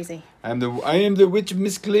 It's crazy. I am the witch,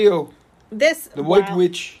 Miss Cleo. The White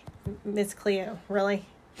Witch. Miss Cleo, really?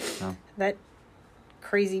 No. That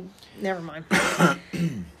crazy. Never mind.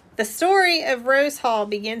 The story of Rose Hall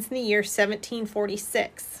begins in the year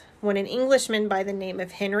 1746, when an Englishman by the name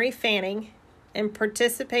of Henry Fanning, in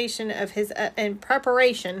preparation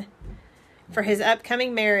for his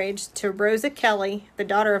upcoming marriage to Rosa Kelly, the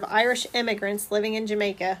daughter of Irish immigrants living in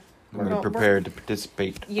Jamaica. We're prepared to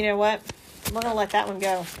participate. You know what? We're going to let that one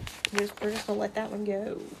go. We're just going to let that one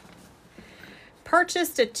go.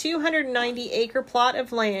 Purchased a 290-acre plot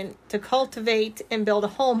of land to cultivate and build a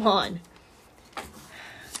home on.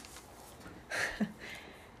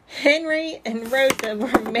 Henry and Rosa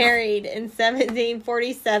were married in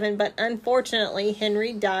 1747, but unfortunately,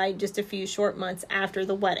 Henry died just a few short months after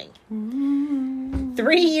the wedding.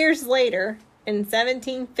 3 years later, in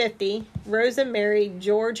 1750, Rosa married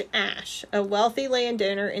George Ashe, a wealthy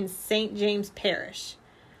landowner in St. James Parish.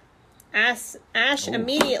 Ashe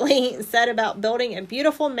immediately set about building a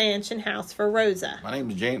beautiful mansion house for Rosa. My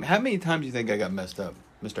name is James. How many times do you think I got messed up?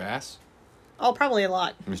 Mr. Ass? Oh, probably a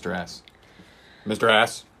lot. Mr. Ass. Mr.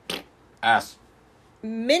 Ass. Ass.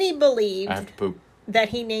 Many I have believed to poop. that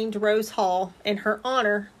he named Rose Hall in her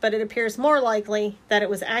honor, but it appears more likely that it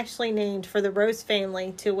was actually named for the Rose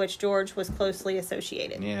family to which George was closely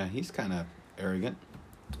associated. Yeah, he's kind of arrogant.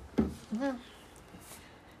 Well,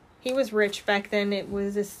 he was rich back then. It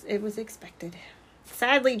was expected.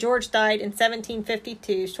 Sadly, George died in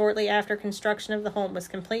 1752, shortly after construction of the home was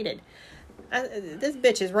completed. This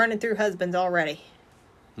bitch is running through husbands already.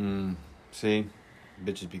 See?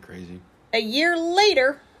 Bitches be crazy. A year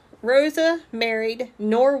later, Rosa married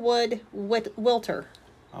Norwood Wilter,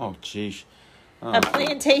 Oh, jeez. a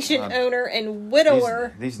plantation owner and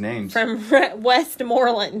widower These names. from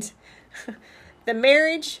Westmoreland. The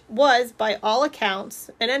marriage was, by all accounts,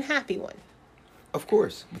 an unhappy one. Of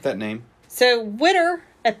course, with that name. So Witter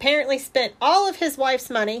apparently spent all of his wife's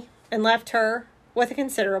money and left her with a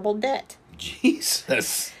considerable debt.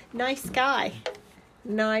 Jesus. Nice guy.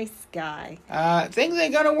 Nice guy. Things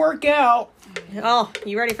ain't gonna work out. Oh,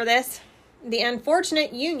 you ready for this? The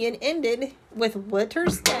unfortunate union ended with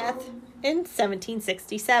Witter's death in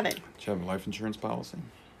 1767. Do you have a life insurance policy?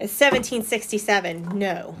 It's 1767.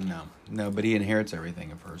 No. No, but he inherits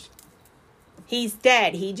everything of hers. He's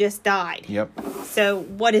dead. He just died. Yep. So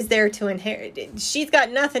what is there to inherit? She's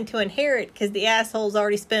got nothing to inherit because the asshole's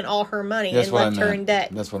already spent all her money and left her in debt.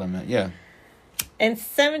 That's what I meant, yeah. In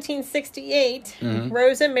 1768,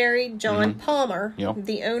 Rosa married John Palmer,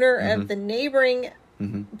 the owner of the neighboring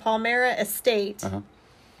Palmera estate.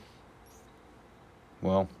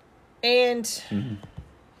 Well. And...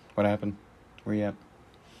 What happened? Where you at?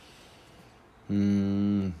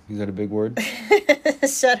 Is that a big word?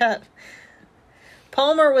 Shut up.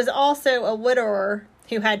 Palmer was also a widower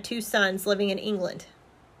who had 2 sons living in England.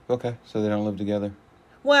 Okay, so they don't live together.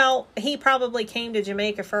 Well, he probably came to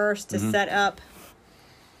Jamaica first to set up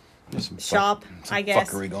shop, I guess.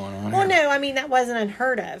 Fuckery going on Well, here. no, I mean, that wasn't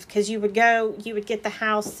unheard of, because you would get the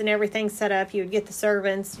house and everything set up, you would get the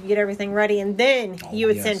servants, you get everything ready, and then you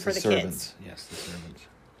would send for the kids. Yes, the servants.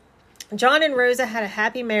 John and Rosa had a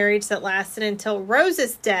happy marriage that lasted until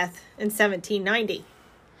Rosa's death in 1790.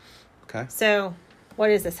 Okay. So, what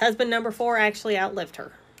is this? Husband number 4 actually outlived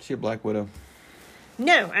her. Is she a black widow?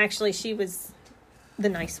 No, actually, she was the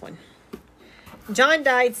nice one. John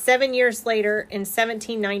died 7 years later in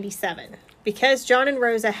 1797. Because John and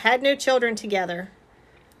Rosa had no children together,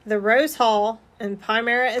 the Rose Hall and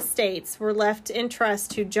Palmera estates were left in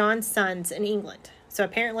trust to John's sons in England. So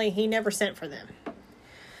apparently he never sent for them.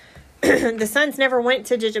 The sons never went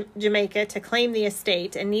to Jamaica to claim the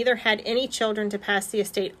estate, and neither had any children to pass the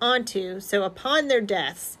estate on to, so upon their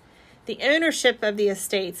deaths, the ownership of the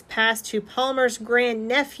estates passed to Palmer's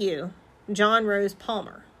grandnephew, John Rose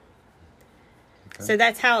Palmer. Okay. So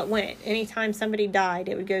that's how it went. Anytime somebody died,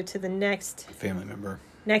 it would go to the next family member,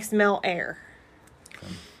 next male heir. Okay.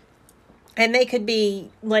 And they could be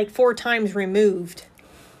like 4 times removed,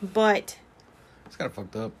 but it's kind of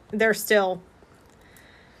fucked up. They're still...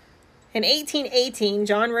 In 1818,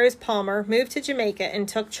 John Rose Palmer moved to Jamaica and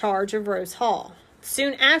took charge of Rose Hall.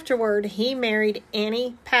 Soon afterward, he married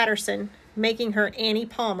Annie Patterson, making her Annie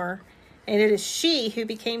Palmer, and it is she who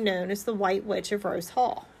became known as the White Witch of Rose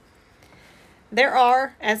Hall. There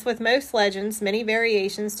are, as with most legends, many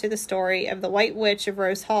variations to the story of the White Witch of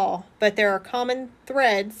Rose Hall, but there are common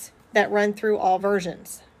threads that run through all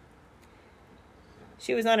versions.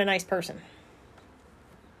 She was not a nice person.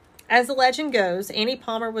 As the legend goes, Annie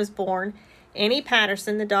Palmer was born Annie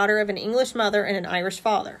Patterson, the daughter of an English mother and an Irish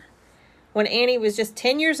father. When Annie was just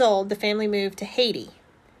 10 years old, the family moved to Haiti.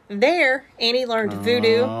 There, Annie learned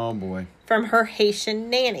voodoo from her Haitian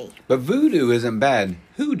nanny. But voodoo isn't bad.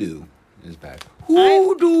 Hoodoo is bad.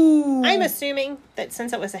 Hoodoo! I'm assuming that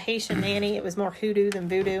since it was a Haitian nanny, it was more hoodoo than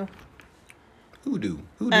voodoo. Hoodoo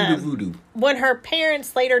to voodoo. When her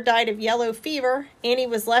parents later died of yellow fever, Annie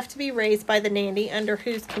was left to be raised by the nanny, under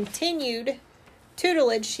whose continued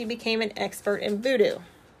tutelage she became an expert in voodoo.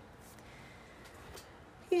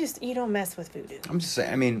 You don't mess with voodoo. I'm just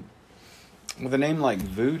saying, I mean, with a name like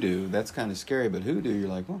voodoo, that's kind of scary, but hoodoo, you're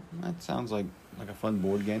like, well, that sounds like a fun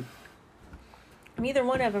board game. Neither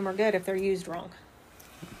one of them are good if they're used wrong.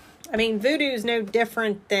 I mean, voodoo is no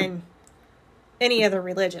different than any other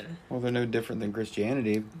religion. Well, they're no different than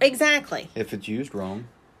Christianity. Exactly. If it's used wrong.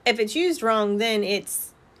 If it's used wrong, then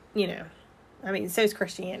it's, I mean, so is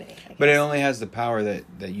Christianity. I guess. But it only has the power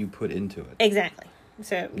that you put into it. Exactly.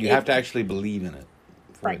 So you have to actually believe in it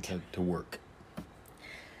for it to work.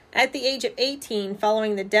 At the age of 18,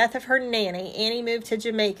 following the death of her nanny, Annie moved to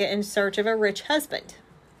Jamaica in search of a rich husband.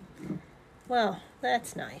 Well,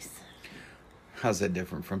 that's nice. How's that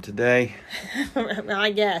different from today?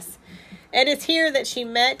 I guess. It is here that she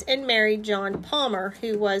met and married John Palmer,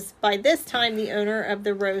 who was by this time the owner of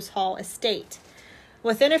the Rose Hall estate.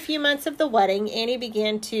 Within a few months of the wedding, Annie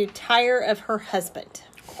began to tire of her husband.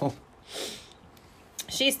 Oh.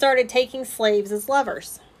 She started taking slaves as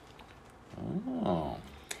lovers. Oh.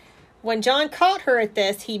 When John caught her at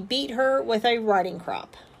this, he beat her with a riding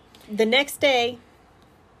crop. The next day,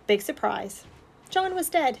 big surprise, John was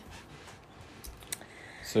dead.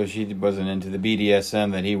 So she wasn't into the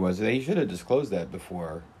BDSM that he was. They should have disclosed that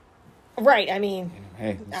before. Right, I mean...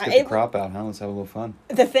 Hey, let's get the crop out, huh? Let's have a little fun.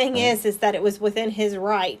 The thing is that it was within his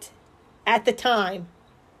right, at the time,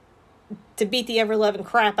 to beat the ever-loving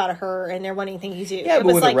crap out of her, and there wasn't anything he could do. Yeah, it but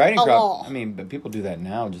was with like a riding crop, law. I mean, but people do that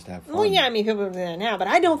now just to have fun. Well, yeah, I mean, people do that now, but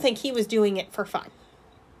I don't think he was doing it for fun.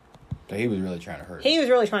 So he was really trying to hurt her. He was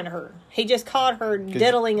really trying to hurt her. He just caught her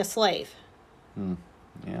diddling a slave.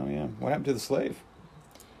 Yeah. What happened to the slave?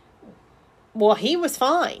 Well, he was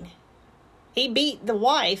fine. He beat the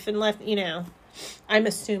wife and left, I'm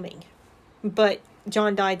assuming. But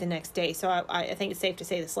John died the next day, so I think it's safe to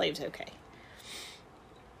say the slave's okay.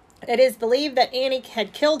 It is believed that Annie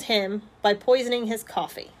had killed him by poisoning his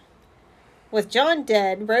coffee. With John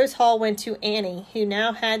dead, Rose Hall went to Annie, who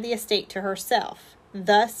now had the estate to herself.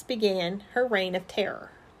 Thus began her reign of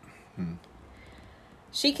terror.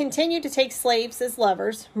 She continued to take slaves as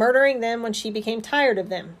lovers, murdering them when she became tired of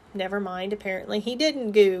them. Never mind, apparently he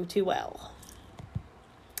didn't do too well.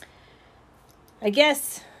 I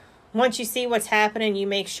guess once you see what's happening, you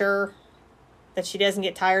make sure that she doesn't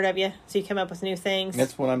get tired of you, so you come up with new things.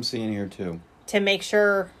 That's what I'm seeing here, too. To make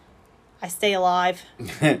sure I stay alive.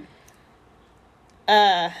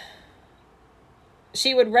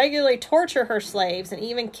 She would regularly torture her slaves and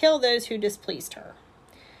even kill those who displeased her.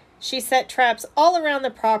 She set traps all around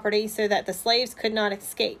the property so that the slaves could not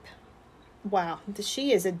escape. Wow,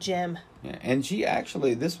 she is a gem. Yeah, and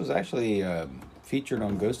this was actually featured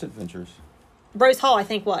on Ghost Adventures. Rose Hall, I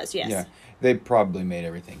think, was, yes. Yeah, they probably made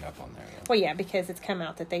everything up on there. Yeah. Well, yeah, because it's come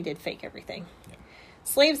out that they did fake everything. Yeah.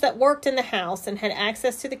 Slaves that worked in the house and had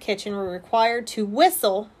access to the kitchen were required to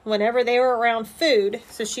whistle whenever they were around food,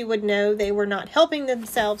 so she would know they were not helping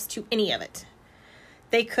themselves to any of it.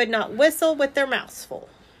 They could not whistle with their mouths full.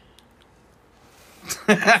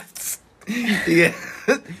 Yeah.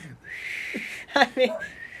 I mean,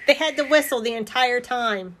 they had to whistle the entire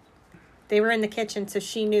time they were in the kitchen, so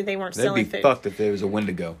she knew they weren't selling food. They'd be fucked if there was a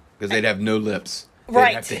Wendigo, because they'd have no lips.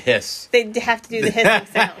 Right. They'd have to hiss. They'd have to do the hissing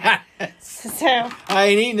sound. So I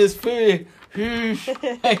ain't eating this food.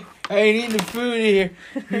 I ain't eating the food here.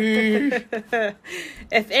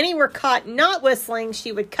 if any were caught not whistling,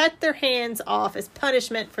 she would cut their hands off as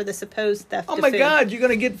punishment for the supposed theft of food. Oh my God, you're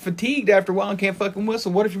going to get fatigued after a while and can't fucking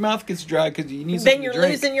whistle. What if your mouth gets dry because you need something Then you're to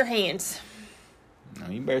drink? losing your hands. No,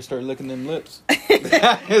 you better start licking them lips.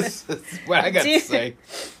 That's what I got to say.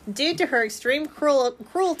 Due to her extreme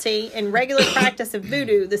cruelty and regular practice of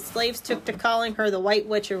voodoo, the slaves took to calling her the White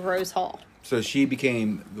Witch of Rose Hall. So she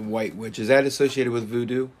became the White Witch. Is that associated with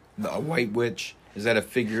voodoo? The White Witch? Is that a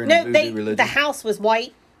figure in the voodoo religion? The house was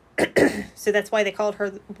white, so that's why they called her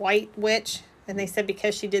the White Witch. And they said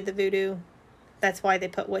because she did the voodoo, that's why they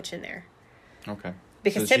put witch in there. Okay.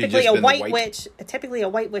 Because So typically she'd a just been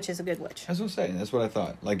white witch is a good witch. I was going to say, that's what I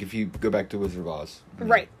thought. Like if you go back to Wizard of Oz.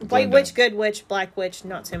 Right. White witch, good witch, black witch,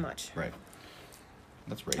 not so much. Right.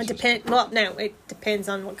 That's racist. It depends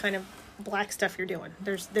on what kind of black stuff you're doing.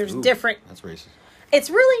 There's different. That's racist. It's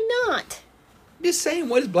really not. I'm just saying,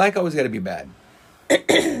 what is black always got to be bad?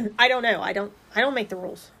 I don't know. I don't make the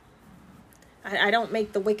rules. I don't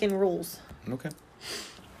make the Wiccan rules. Okay.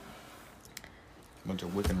 Bunch of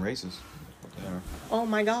Wiccan races. What they are. Oh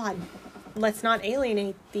my God. Let's not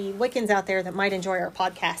alienate the Wiccans out there that might enjoy our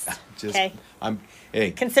podcast. Okay?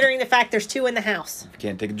 Hey. Considering the fact there's 2 in the house. If you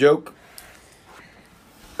can't take a joke.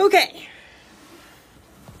 Okay.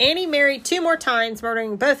 Annie married 2 more times,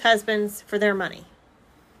 murdering both husbands for their money.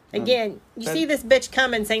 Again, you see this bitch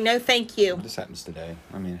come and say, no, thank you. This happens today.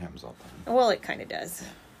 I mean, it happens all the time. Well, it kind of does.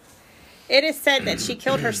 It is said that she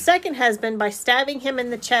killed her second husband by stabbing him in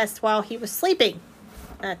the chest while he was sleeping.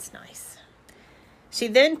 That's nice. She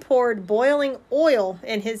then poured boiling oil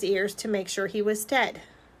in his ears to make sure he was dead.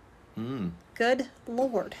 Good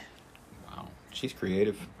Lord. Wow. She's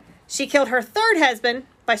creative. She killed her third husband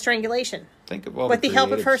by strangulation. Think of all with the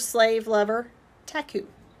help of her creatives. slave lover, Taku.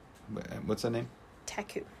 What's that name?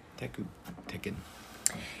 Taku. Taken.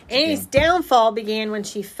 Annie's downfall began when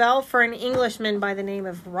she fell for an Englishman by the name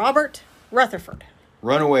of Robert Rutherford.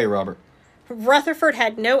 Run away, Robert. Rutherford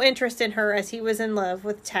had no interest in her as he was in love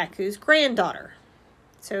with Taku's granddaughter.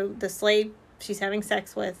 So the slave she's having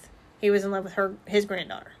sex with, he was in love with his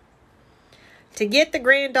granddaughter. To get the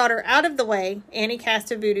granddaughter out of the way, Annie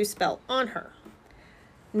cast a voodoo spell on her.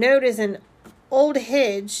 Known as an old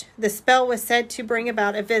hidge, the spell was said to bring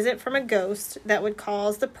about a visit from a ghost that would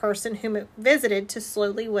cause the person whom it visited to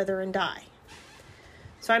slowly wither and die.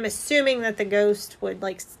 So I'm assuming that the ghost would,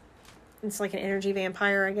 it's like an energy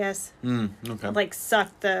vampire, I guess. Okay. Like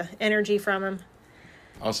suck the energy from him.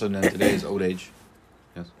 Also known today as old age.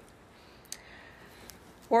 Yes.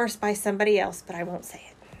 Or by somebody else, but I won't say it.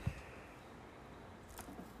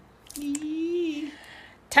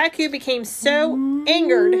 Taku became so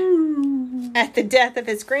angered at the death of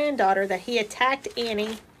his granddaughter that he attacked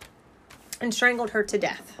Annie and strangled her to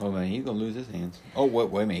death. Oh man, he's gonna lose his hands. Oh wait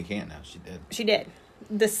a minute, he can't now. She did. She did.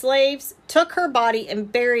 The slaves took her body and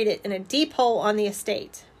buried it in a deep hole on the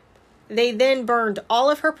estate. They then burned all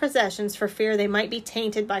of her possessions for fear they might be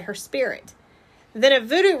tainted by her spirit. Then a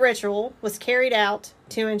voodoo ritual was carried out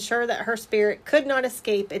to ensure that her spirit could not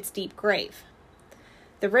escape its deep grave.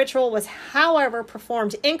 The ritual was, however,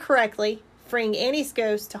 performed incorrectly, freeing Annie's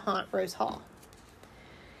ghost to haunt Rose Hall.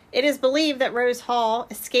 It is believed that Rose Hall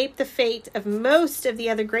escaped the fate of most of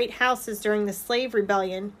the other great houses during the slave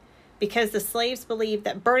rebellion because the slaves believed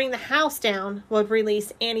that burning the house down would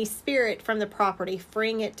release Annie's spirit from the property,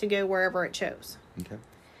 freeing it to go wherever it chose. Okay.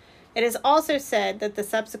 It is also said that the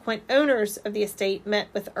subsequent owners of the estate met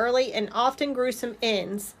with early and often gruesome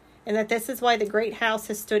ends, and that this is why the great house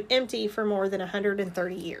has stood empty for more than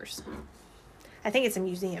 130 years. I think it's a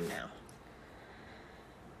museum now.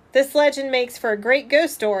 This legend makes for a great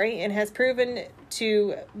ghost story and has proven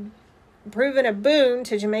a boon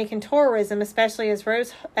to Jamaican tourism, especially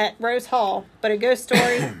at Rose Hall. But a ghost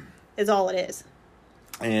story is all it is.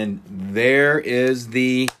 And there is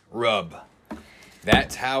the rub.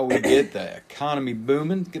 That's how we get the economy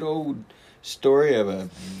booming. Good old story of a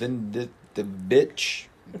vindictive bitch.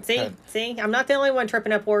 See, I'm not the only one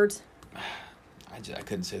tripping up words. I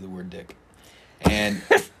couldn't say the word dick. And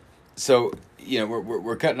so,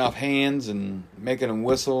 we're cutting off hands and making them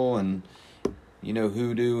whistle and,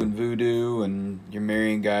 hoodoo and voodoo, and you're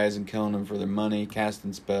marrying guys and killing them for their money,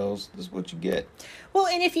 casting spells. This is what you get. Well,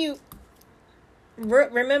 and if you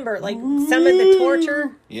remember, some of the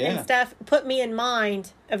torture and stuff put me in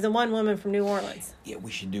mind of the one woman from New Orleans. Yeah,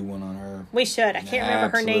 we should do one on her. We should. I can't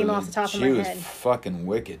remember her name off the top of my head. She was fucking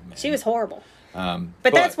wicked, man. She was horrible.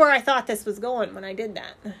 But that's where I thought this was going when I did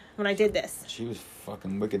this. She was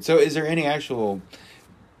fucking wicked. So is there any actual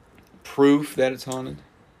proof that it's haunted?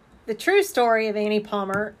 The true story of Annie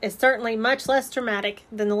Palmer is certainly much less dramatic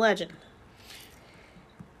than the legend.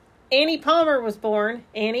 Annie Palmer was born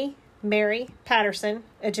Annie Mary Patterson,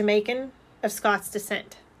 a Jamaican of Scots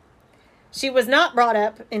descent. She was not brought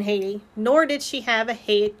up in Haiti, nor did she have a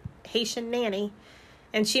Haitian nanny,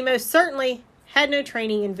 and she most certainly had no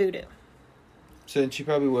training in voodoo. So she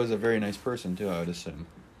probably was a very nice person, too, I would assume.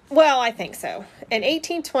 Well, I think so. In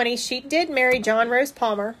 1820, she did marry John Rose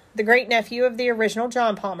Palmer, the great-nephew of the original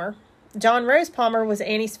John Palmer. John Rose Palmer was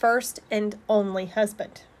Annie's first and only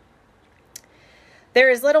husband. There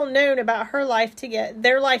is little known about their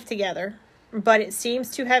life together, but it seems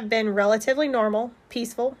to have been relatively normal,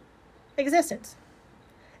 peaceful existence.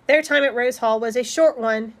 Their time at Rose Hall was a short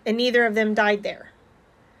one, and neither of them died there.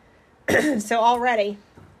 So already,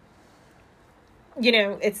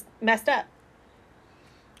 it's messed up.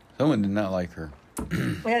 Someone did not like her.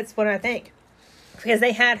 That's what I think. Because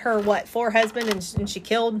they had her, 4 husbands, and she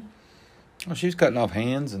killed... Well, she was cutting off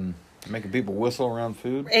hands and making people whistle around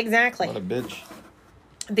food. Exactly. What a bitch.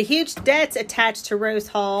 The huge debts attached to Rose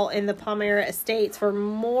Hall and the Palmyra estates were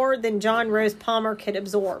more than John Rose Palmer could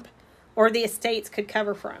absorb, or the estates could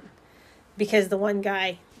cover from, because the one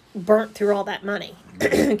guy burnt through all that money.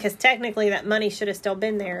 Because technically that money should have still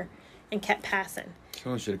been there and kept passing.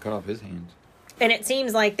 Someone should have cut off his hands. And it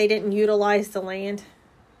seems like they didn't utilize the land,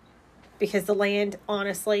 because the land,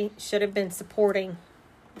 honestly, should have been supporting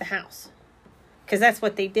the house. Because that's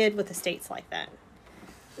what they did with estates like that.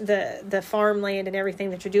 The farmland and everything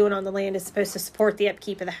that you're doing on the land is supposed to support the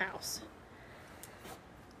upkeep of the house.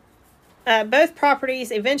 Both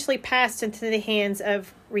properties eventually passed into the hands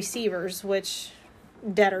of receivers,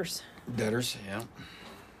 debtors. Debtors, yeah.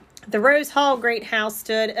 The Rose Hall Great House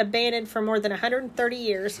stood abandoned for more than 130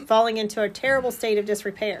 years, falling into a terrible state of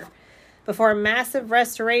disrepair. before a massive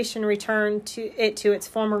restoration returned to its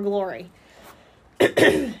former glory.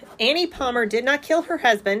 Annie Palmer did not kill her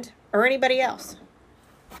husband or anybody else.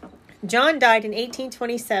 John died in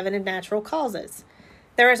 1827 of natural causes.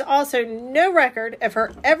 There is also no record of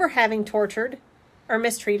her ever having tortured or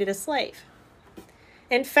mistreated a slave.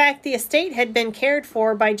 In fact, the estate had been cared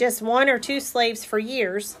for by just 1 or 2 slaves for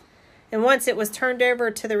years, and once it was turned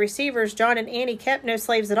over to the receivers, John and Annie kept no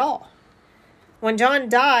slaves at all. When John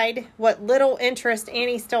died, what little interest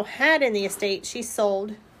Annie still had in the estate, she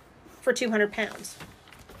sold for £200.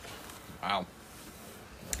 Wow.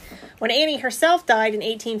 When Annie herself died in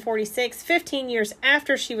 1846, 15 years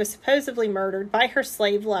after she was supposedly murdered by her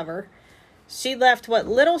slave lover, she left what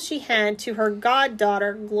little she had to her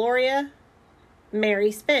goddaughter, Gloria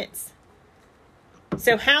Mary Spence.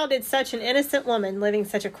 So how did such an innocent woman living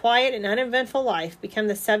such a quiet and uneventful life become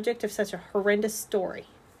the subject of such a horrendous story?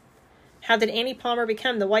 How did Annie Palmer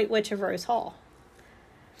become the White Witch of Rose Hall?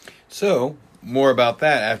 So, more about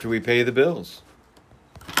that after we pay the bills.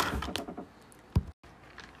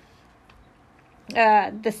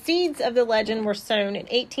 The seeds of the legend were sown in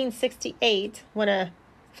 1868 when a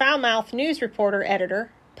foul-mouthed news reporter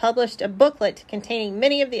editor published a booklet containing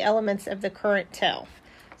many of the elements of the current tale.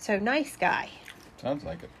 So, nice guy. Sounds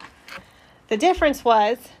like it. The difference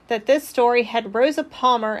was that this story had Rosa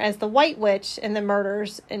Palmer as the White Witch in the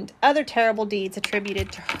murders and other terrible deeds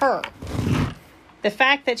attributed to her. The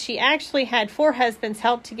fact that she actually had 4 husbands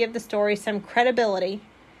helped to give the story some credibility,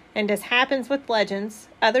 and as happens with legends,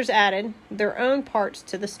 others added their own parts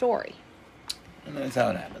to the story. And that's how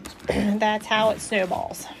it happens. That's how it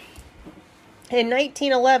snowballs. In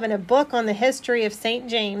 1911, a book on the history of St.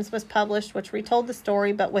 James was published, which retold the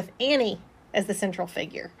story, but with Annie as the central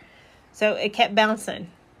figure. So it kept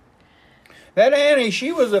bouncing. That Annie,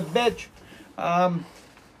 she was a bitch.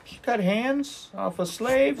 She cut hands off of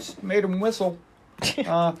slaves, made them whistle.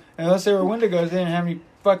 Unless they were Wendigos, they didn't have any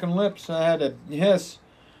fucking lips, so I had to hiss.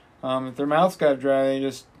 If their mouths got dry, they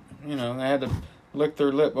just, they had to lick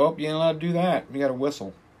their lip. Oh, you ain't allowed to do that. You got to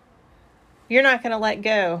whistle. You're not going to let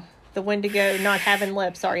go the Wendigo not having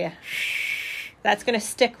lips, are you? That's going to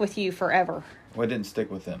stick with you forever. Well, it didn't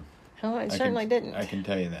stick with them. Oh, it certainly didn't. I can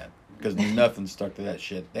tell you that. Because nothing stuck to that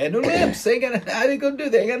shit. They had no lips. How they going to do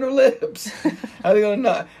that? They ain't got no lips. How they going to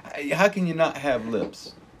not? How can you not have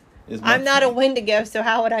lips? I'm not a Wendigo, so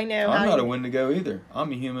how would I know? I'm not a Wendigo either.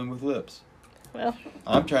 I'm a human with lips. Well,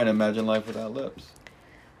 I'm trying to imagine life without lips.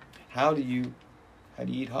 How do you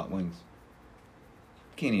eat hot wings?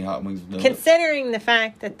 You can't eat hot wings with no lips. Considering the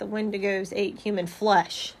fact that the Wendigos ate human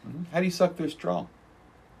flesh. Mm-hmm. How do you suck through a straw?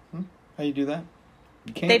 How do you do that?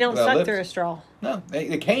 You can't. They don't suck lips. through a straw. No,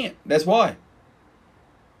 they can't. That's why.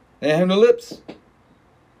 They have no lips.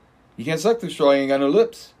 You can't suck through a straw, you ain't got no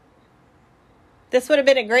lips. This would have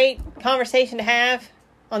been a great conversation to have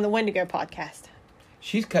on the Wendigo podcast.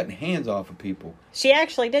 She's cutting hands off of people. She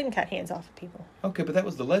actually didn't cut hands off of people. Okay, but that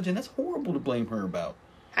was the legend. That's horrible to blame her about.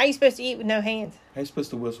 How are you supposed to eat with no hands? How are you supposed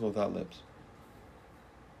to whistle without lips?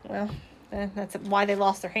 Well, that's why they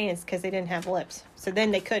lost their hands, because they didn't have lips. So then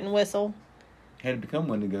they couldn't whistle. Had to become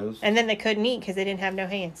Wendigos. And then they couldn't eat because they didn't have no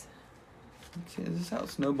hands. See, this is how it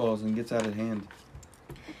snowballs and gets out of hand.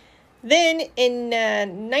 Then, in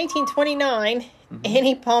 1929,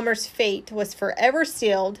 Annie Palmer's fate was forever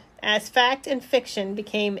sealed as fact and fiction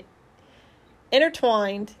became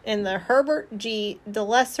intertwined in the Herbert G. de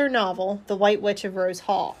Lesser novel, The White Witch of Rose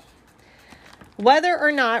Hall. Whether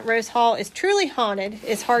or not Rose Hall is truly haunted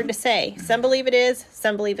is hard to say. Some believe it is,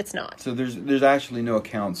 some believe it's not. So there's actually no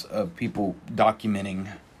accounts of people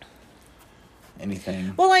documenting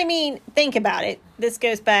anything. Well, I mean, think about it. This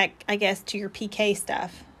goes back, I guess, to your PK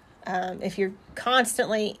stuff. If you're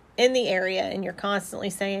constantly in the area and you're constantly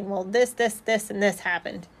saying, well, this, and this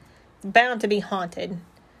happened, it's bound to be haunted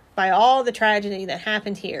by all the tragedy that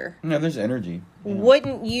happened here. No, there's energy.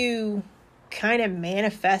 Wouldn't you kind of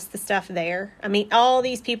manifest the stuff there? I mean, all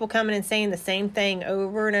these people coming and saying the same thing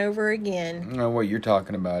over and over again. No, what you're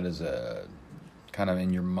talking about is kind of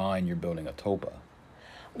in your mind, you're building a tulpa.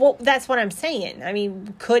 Well, that's what I'm saying. I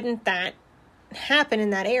mean, couldn't that happen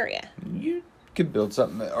in that area? You could build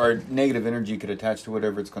something, or negative energy could attach to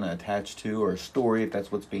whatever it's going to attach to, or a story if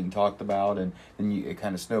that's what's being talked about, and then it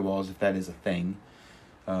kind of snowballs if that is a thing.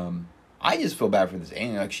 I just feel bad for this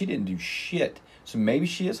Annie. Like, she didn't do shit. So maybe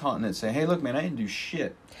she is haunting it and say, hey, look, man, I didn't do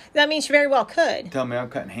shit. That means she very well could. Tell me I'm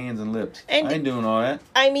cutting hands and lips. And I ain't doing all that.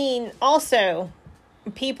 I mean, also,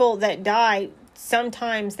 people that die,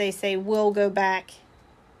 sometimes they say will go back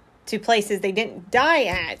to places they didn't die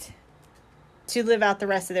at to live out the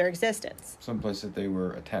rest of their existence. Someplace that they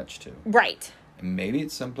were attached to. Right. And maybe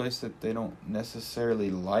it's someplace that they don't necessarily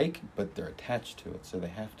like, but they're attached to it, so they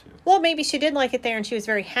have to. Well, maybe she did like it there and she was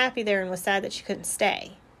very happy there and was sad that she couldn't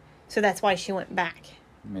stay. So that's why she went back.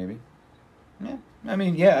 Maybe. Yeah. I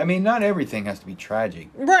mean, not everything has to be tragic.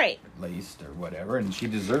 Right. At least, or whatever. And she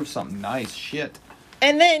deserves something nice. Shit.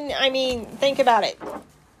 And then, I mean, think about it.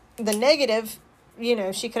 The negative, you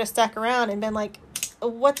know, she could have stuck around and been like,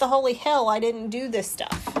 what the holy hell? I didn't do this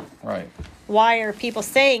stuff. Right. Why are people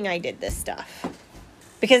saying I did this stuff?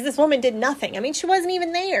 Because this woman did nothing. I mean, she wasn't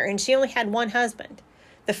even there, and she only had one husband.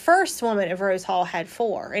 The first woman of Rose Hall had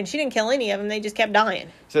 4, and she didn't kill any of them. They just kept dying.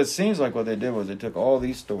 So it seems like what they did was they took all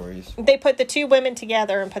these stories. They put the 2 women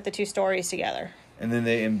together and put the 2 stories together. And then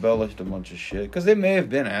they embellished a bunch of shit. Because they may have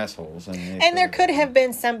been assholes. And there could have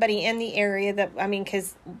been somebody in the area that, I mean,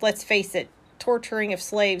 because let's face it, torturing of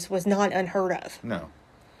slaves was not unheard of. No.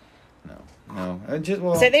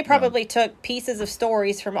 So they probably took pieces of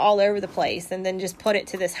stories from all over the place and then just put it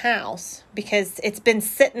to this house because it's been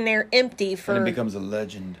sitting there empty for... And it becomes a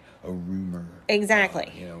legend, a rumor.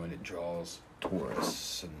 Exactly. And it draws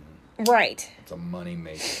tourists. And right. It's a money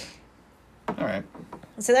maker. All right.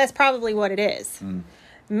 So that's probably what it is.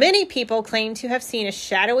 Many people claim to have seen a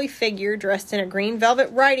shadowy figure dressed in a green velvet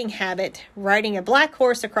riding habit riding a black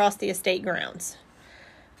horse across the estate grounds.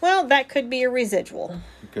 Well, that could be a residual.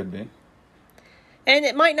 It could be. And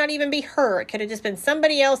it might not even be her. It could have just been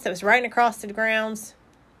somebody else that was riding across the grounds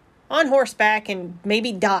on horseback and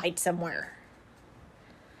maybe died somewhere.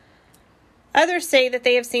 Others say that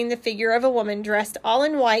they have seen the figure of a woman dressed all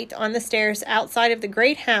in white on the stairs outside of the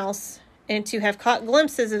great house and to have caught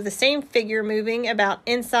glimpses of the same figure moving about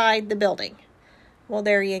inside the building. Well,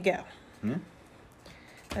 there you go. And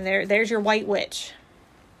there's your white witch.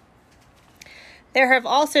 There have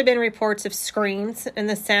also been reports of screams and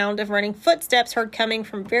the sound of running footsteps heard coming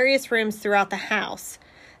from various rooms throughout the house,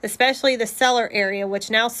 especially the cellar area, which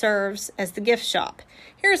now serves as the gift shop.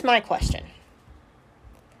 Here's my question.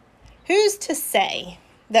 Who's to say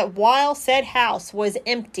that while said house was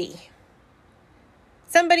empty,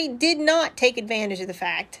 somebody did not take advantage of the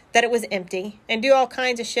fact that it was empty and do all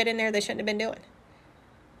kinds of shit in there they shouldn't have been doing?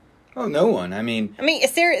 Oh, no one. I mean,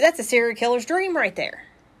 that's a serial killer's dream right there.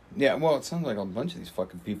 Yeah, well, it sounds like a bunch of these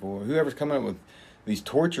fucking people, whoever's coming up with these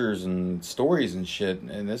tortures and stories and shit,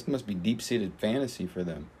 and this must be deep-seated fantasy for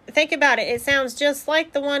them. Think about it. It sounds just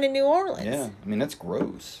like the one in New Orleans. Yeah, I mean, that's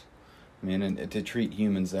gross. I mean, and to treat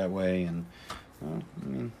humans that way, and,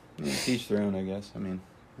 teach their own, I guess. I mean,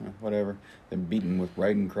 whatever. They're beaten with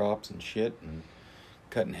riding crops and shit, and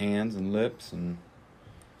cutting hands and lips, and...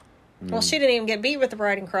 Well, she didn't even get beat with the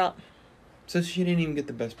riding crop. So she didn't even get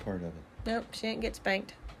the best part of it. Nope, she didn't get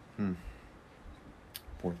spanked.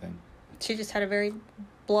 Poor thing. She just had a very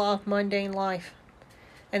blah, mundane life.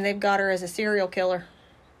 And they've got her as a serial killer.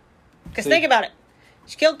 Because think about it.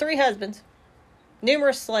 She killed 3 husbands.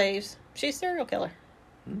 Numerous slaves. She's a serial killer.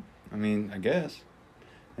 I mean, I guess.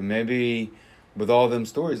 And maybe with all them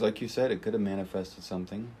stories, like you said, it could have manifested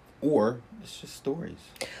something. Or it's just stories.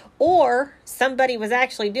 Or somebody was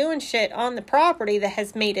actually doing shit on the property that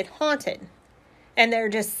has made it haunted. And they're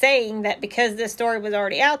just saying that because this story was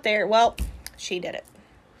already out there, well, she did it.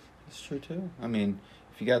 That's true, too. I mean,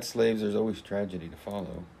 if you got slaves, there's always tragedy to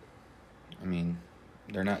follow. I mean,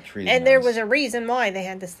 they're not treated And nice. there was a reason why they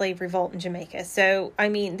had the slave revolt in Jamaica. So, I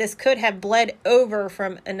mean, this could have bled over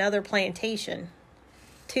from another plantation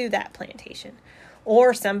to that plantation.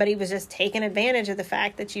 Or somebody was just taking advantage of the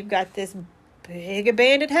fact that you've got this big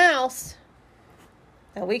abandoned house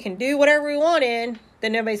that we can do whatever we want in,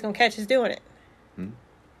 then nobody's going to catch us doing it.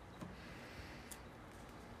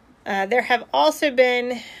 There have also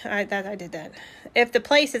been... I did that. If the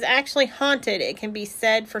place is actually haunted, it can be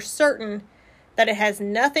said for certain that it has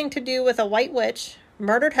nothing to do with a white witch,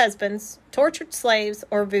 murdered husbands, tortured slaves,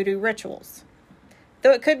 or voodoo rituals.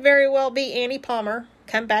 Though it could very well be Annie Palmer,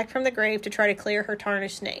 come back from the grave to try to clear her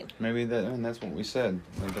tarnished name. Maybe that's what we said.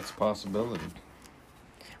 Like, that's a possibility.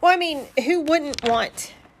 Well, I mean, who wouldn't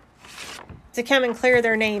want to come and clear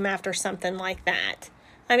their name after something like that?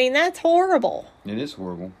 I mean, that's horrible. It is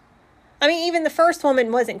horrible. I mean, even the first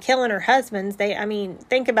woman wasn't killing her husbands.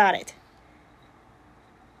 Think about it.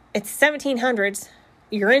 It's 1700s.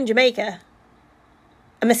 You're in Jamaica.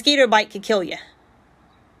 A mosquito bite could kill you.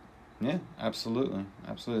 Yeah, absolutely.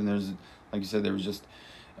 Absolutely. And there's, like you said, there was just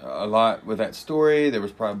a lot with that story. There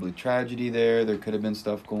was probably tragedy there. There could have been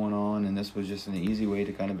stuff going on. And this was just an easy way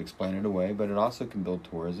to kind of explain it away. But it also can build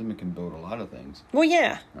tourism. It can build a lot of things. Well,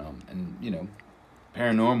 yeah.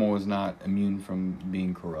 Paranormal is not immune from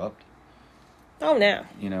being corrupt. Oh, no.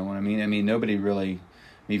 You know what I mean? I mean, nobody really...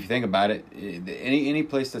 if you think about it, any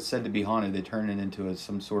place that's said to be haunted, they turn it into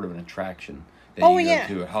some sort of an attraction. that Oh, you yeah.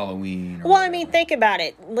 go to at Halloween. Or Well, I mean, whatever. think about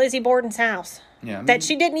it. Lizzie Borden's house. Yeah, I mean, That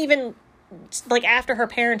she didn't even, like, after her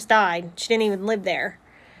parents died, she didn't even live there.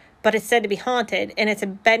 But it's said to be haunted, and it's a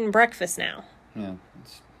bed and breakfast now. Yeah.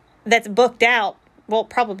 That's booked out. Well,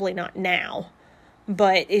 probably not now,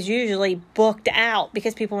 but is usually booked out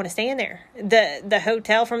because people want to stay in there. The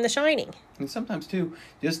hotel from The Shining. And sometimes, too,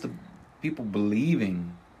 just the people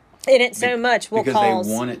believing. In it so much will because cause...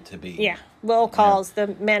 they want it to be. Yeah, will cause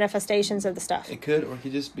the manifestations of the stuff. It could, or it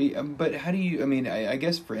could just be. But how do you? I mean, I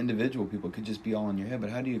guess for individual people, it could just be all in your head.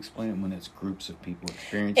 But how do you explain it when it's groups of people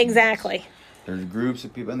experiencing? Exactly. This? There's groups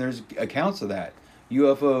of people, and there's accounts of that.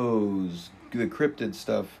 UFOs, the cryptid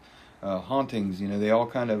stuff, hauntings. You know, they all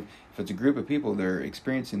kind of. If it's a group of people, they're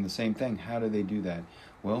experiencing the same thing. How do they do that?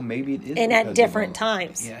 Well, maybe it is. And at different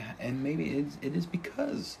times. Yeah, and maybe it is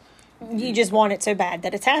because. You just want it so bad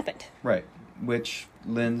that it's happened. Right. Which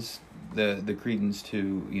lends the credence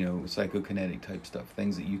to, psychokinetic type stuff,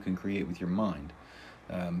 things that you can create with your mind,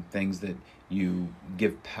 things that you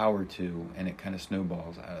give power to, and it kind of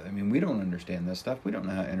snowballs out. I mean, we don't understand this stuff. We don't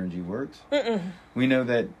know how energy works. We know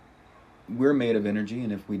that we're made of energy,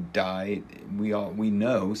 and if we die, we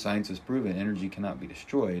know, science has proven, energy cannot be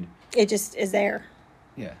destroyed. It just is there.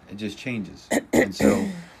 Yeah, it just changes. And so,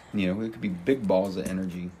 it could be big balls of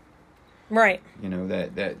energy. Right.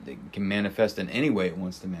 That can manifest in any way it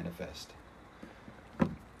wants to manifest.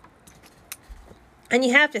 And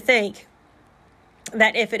you have to think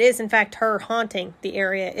that if it is, in fact, her haunting the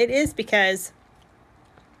area, it is because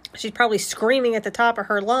she's probably screaming at the top of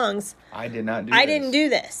her lungs. I did not do I this. didn't do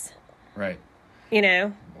this. Right.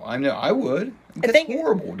 Well, I know I would. It's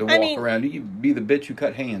horrible to walk around. You'd be the bitch who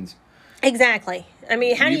cut hands. Exactly. I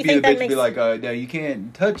mean, how do you think that makes... You'd be like, no, you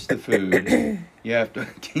can't touch the food. You have to...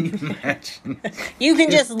 Can you imagine? You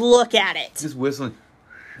can just look at it. Just whistling.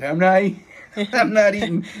 I'm not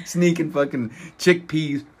eating sneaking fucking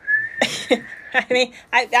chickpeas. I mean,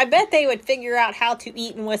 I bet they would figure out how to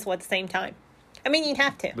eat and whistle at the same time. I mean, you'd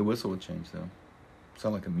have to. The whistle would change, though.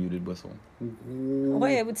 Sound like a muted whistle.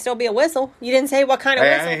 Well, it would still be a whistle. You didn't say what kind of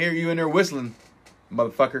whistle. I hear you in there whistling,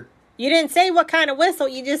 motherfucker. You didn't say what kind of whistle.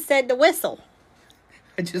 You just said the whistle.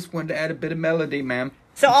 I just wanted to add a bit of melody, ma'am.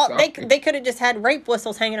 So they could have just had rape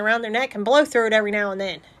whistles hanging around their neck and blow through it every now and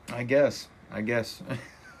then. I guess.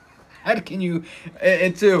 How can you...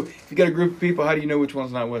 And two, if you got a group of people, how do you know which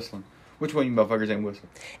one's not whistling? Which one you motherfuckers ain't whistling?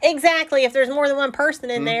 Exactly. If there's more than one person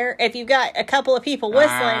in there, if you've got a couple of people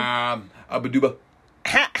whistling... Abaduba.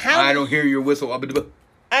 How I don't hear your whistle, abaduba.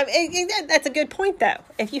 That's a good point, though.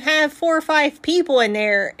 If you have 4 or 5 people in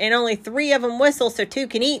there and only 3 of them whistle so 2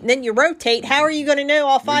 can eat, and then you rotate, how are you going to know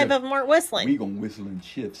all 5 of them aren't whistling? We going to whistle in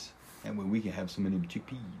shifts, and when we can have so many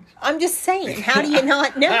chickpeas. I'm just saying, how do you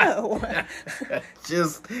not know?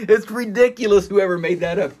 It's ridiculous whoever made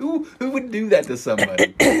that up. Who would do that to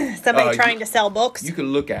somebody? Somebody trying to sell books? You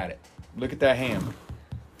can look at it. Look at that ham.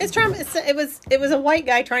 It was a white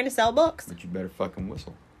guy trying to sell books. But you better fucking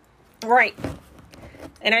whistle. Right.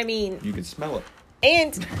 And I mean... You can smell it.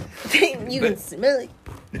 And you can smell it.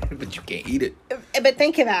 But you can't eat it. But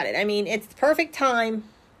think about it. I mean, it's the perfect time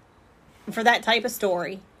for that type of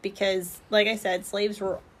story. Because, like I said, slaves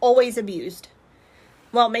were always abused.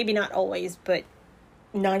 Well, maybe not always, but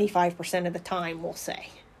 95% of the time, we'll say.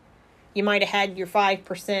 You might have had your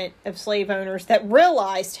 5% of slave owners that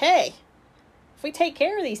realized, hey, if we take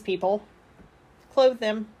care of these people, clothe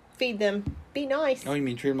them, feed them, be nice. Oh, you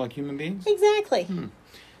mean treat them like human beings? Exactly.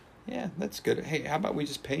 Yeah, that's good. Hey, how about we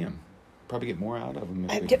just pay them? Probably get more out of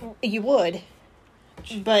them. You would.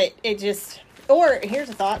 But it just... Or, here's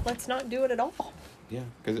a thought, let's not do it at all. Yeah,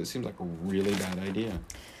 because it seems like a really bad idea.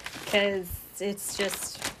 Because it's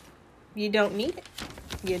just... You don't need it.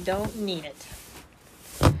 You don't need it.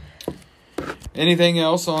 Anything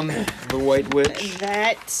else on the White Witch?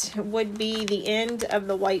 That would be the end of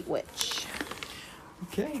the White Witch.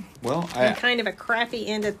 Okay. Well, and kind of a crappy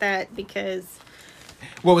end at that because...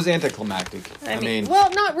 What was anticlimactic? I mean... Well,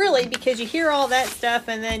 not really, because you hear all that stuff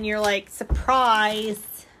and then you're like,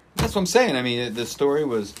 surprise. That's what I'm saying. I mean, the story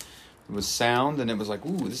was sound and it was like,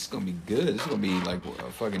 ooh, this is going to be good. This is going to be like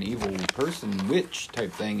a fucking evil person, witch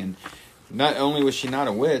type thing. And not only was she not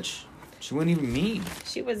a witch, she wasn't even mean.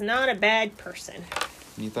 She was not a bad person.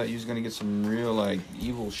 And you thought you was going to get some real, like,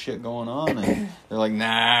 evil shit going on. And they're like,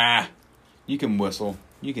 nah, you can whistle.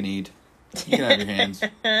 You can eat. You can have your hands. You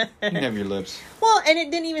can have your lips. Well, and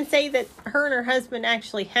it didn't even say that her and her husband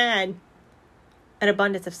actually had an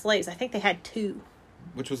abundance of slaves. I think they had 2.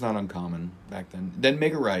 Which was not uncommon back then. Didn't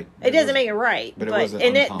make it right. It doesn't make it right. But it wasn't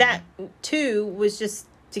uncommon. That 2 was just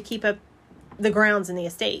to keep up the grounds in the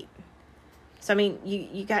estate. So, I mean,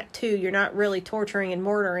 you got 2. You're not really torturing and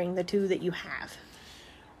murdering the 2 that you have.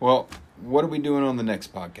 Well, what are we doing on the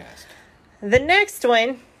next podcast? The next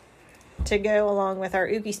one, to go along with our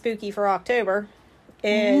Ookie Spooky for October,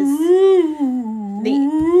 is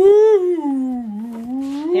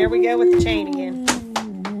here we go with the chain again.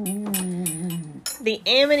 The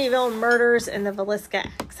Amityville Murders in the Villisca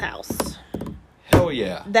Axe House. Hell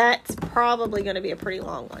yeah. That's probably going to be a pretty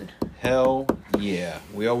long one. Hell yeah.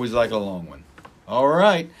 We always like a long one. All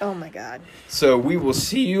right. Oh, my God. So we will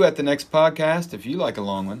see you at the next podcast if you like a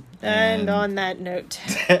long one. And on that note.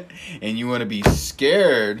 And you want to be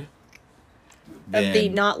scared Of the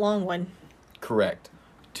not long one. Correct.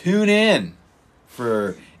 Tune in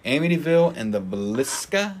for Amityville and the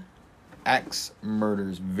Villisca Axe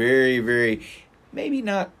Murders. Very, very, maybe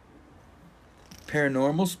not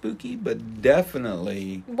paranormal spooky, but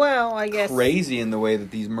definitely well, I guess crazy in the way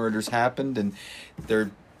that these murders happened, and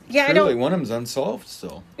they're I truly don't. one of them's unsolved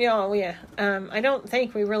still. Yeah. I don't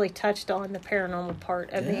think we really touched on the paranormal part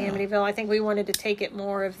of the Amityville. I think we wanted to take it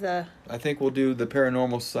more of the. I think we'll do the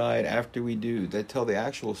paranormal side after we do. They tell the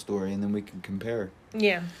actual story, and then we can compare.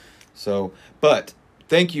 Yeah. So, but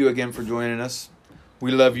thank you again for joining us.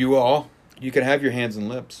 We love you all. You can have your hands and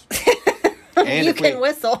lips. And you can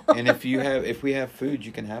whistle. And if we have food,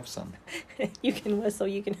 you can have some. You can whistle.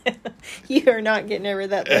 You can. You are not getting over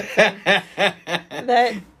that lip thing.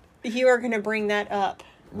 That you are going to bring that up.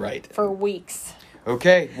 Right. For weeks.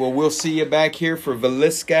 Okay. Well, we'll see you back here for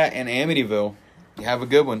Villisca and Amityville. You have a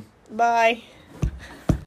good one. Bye.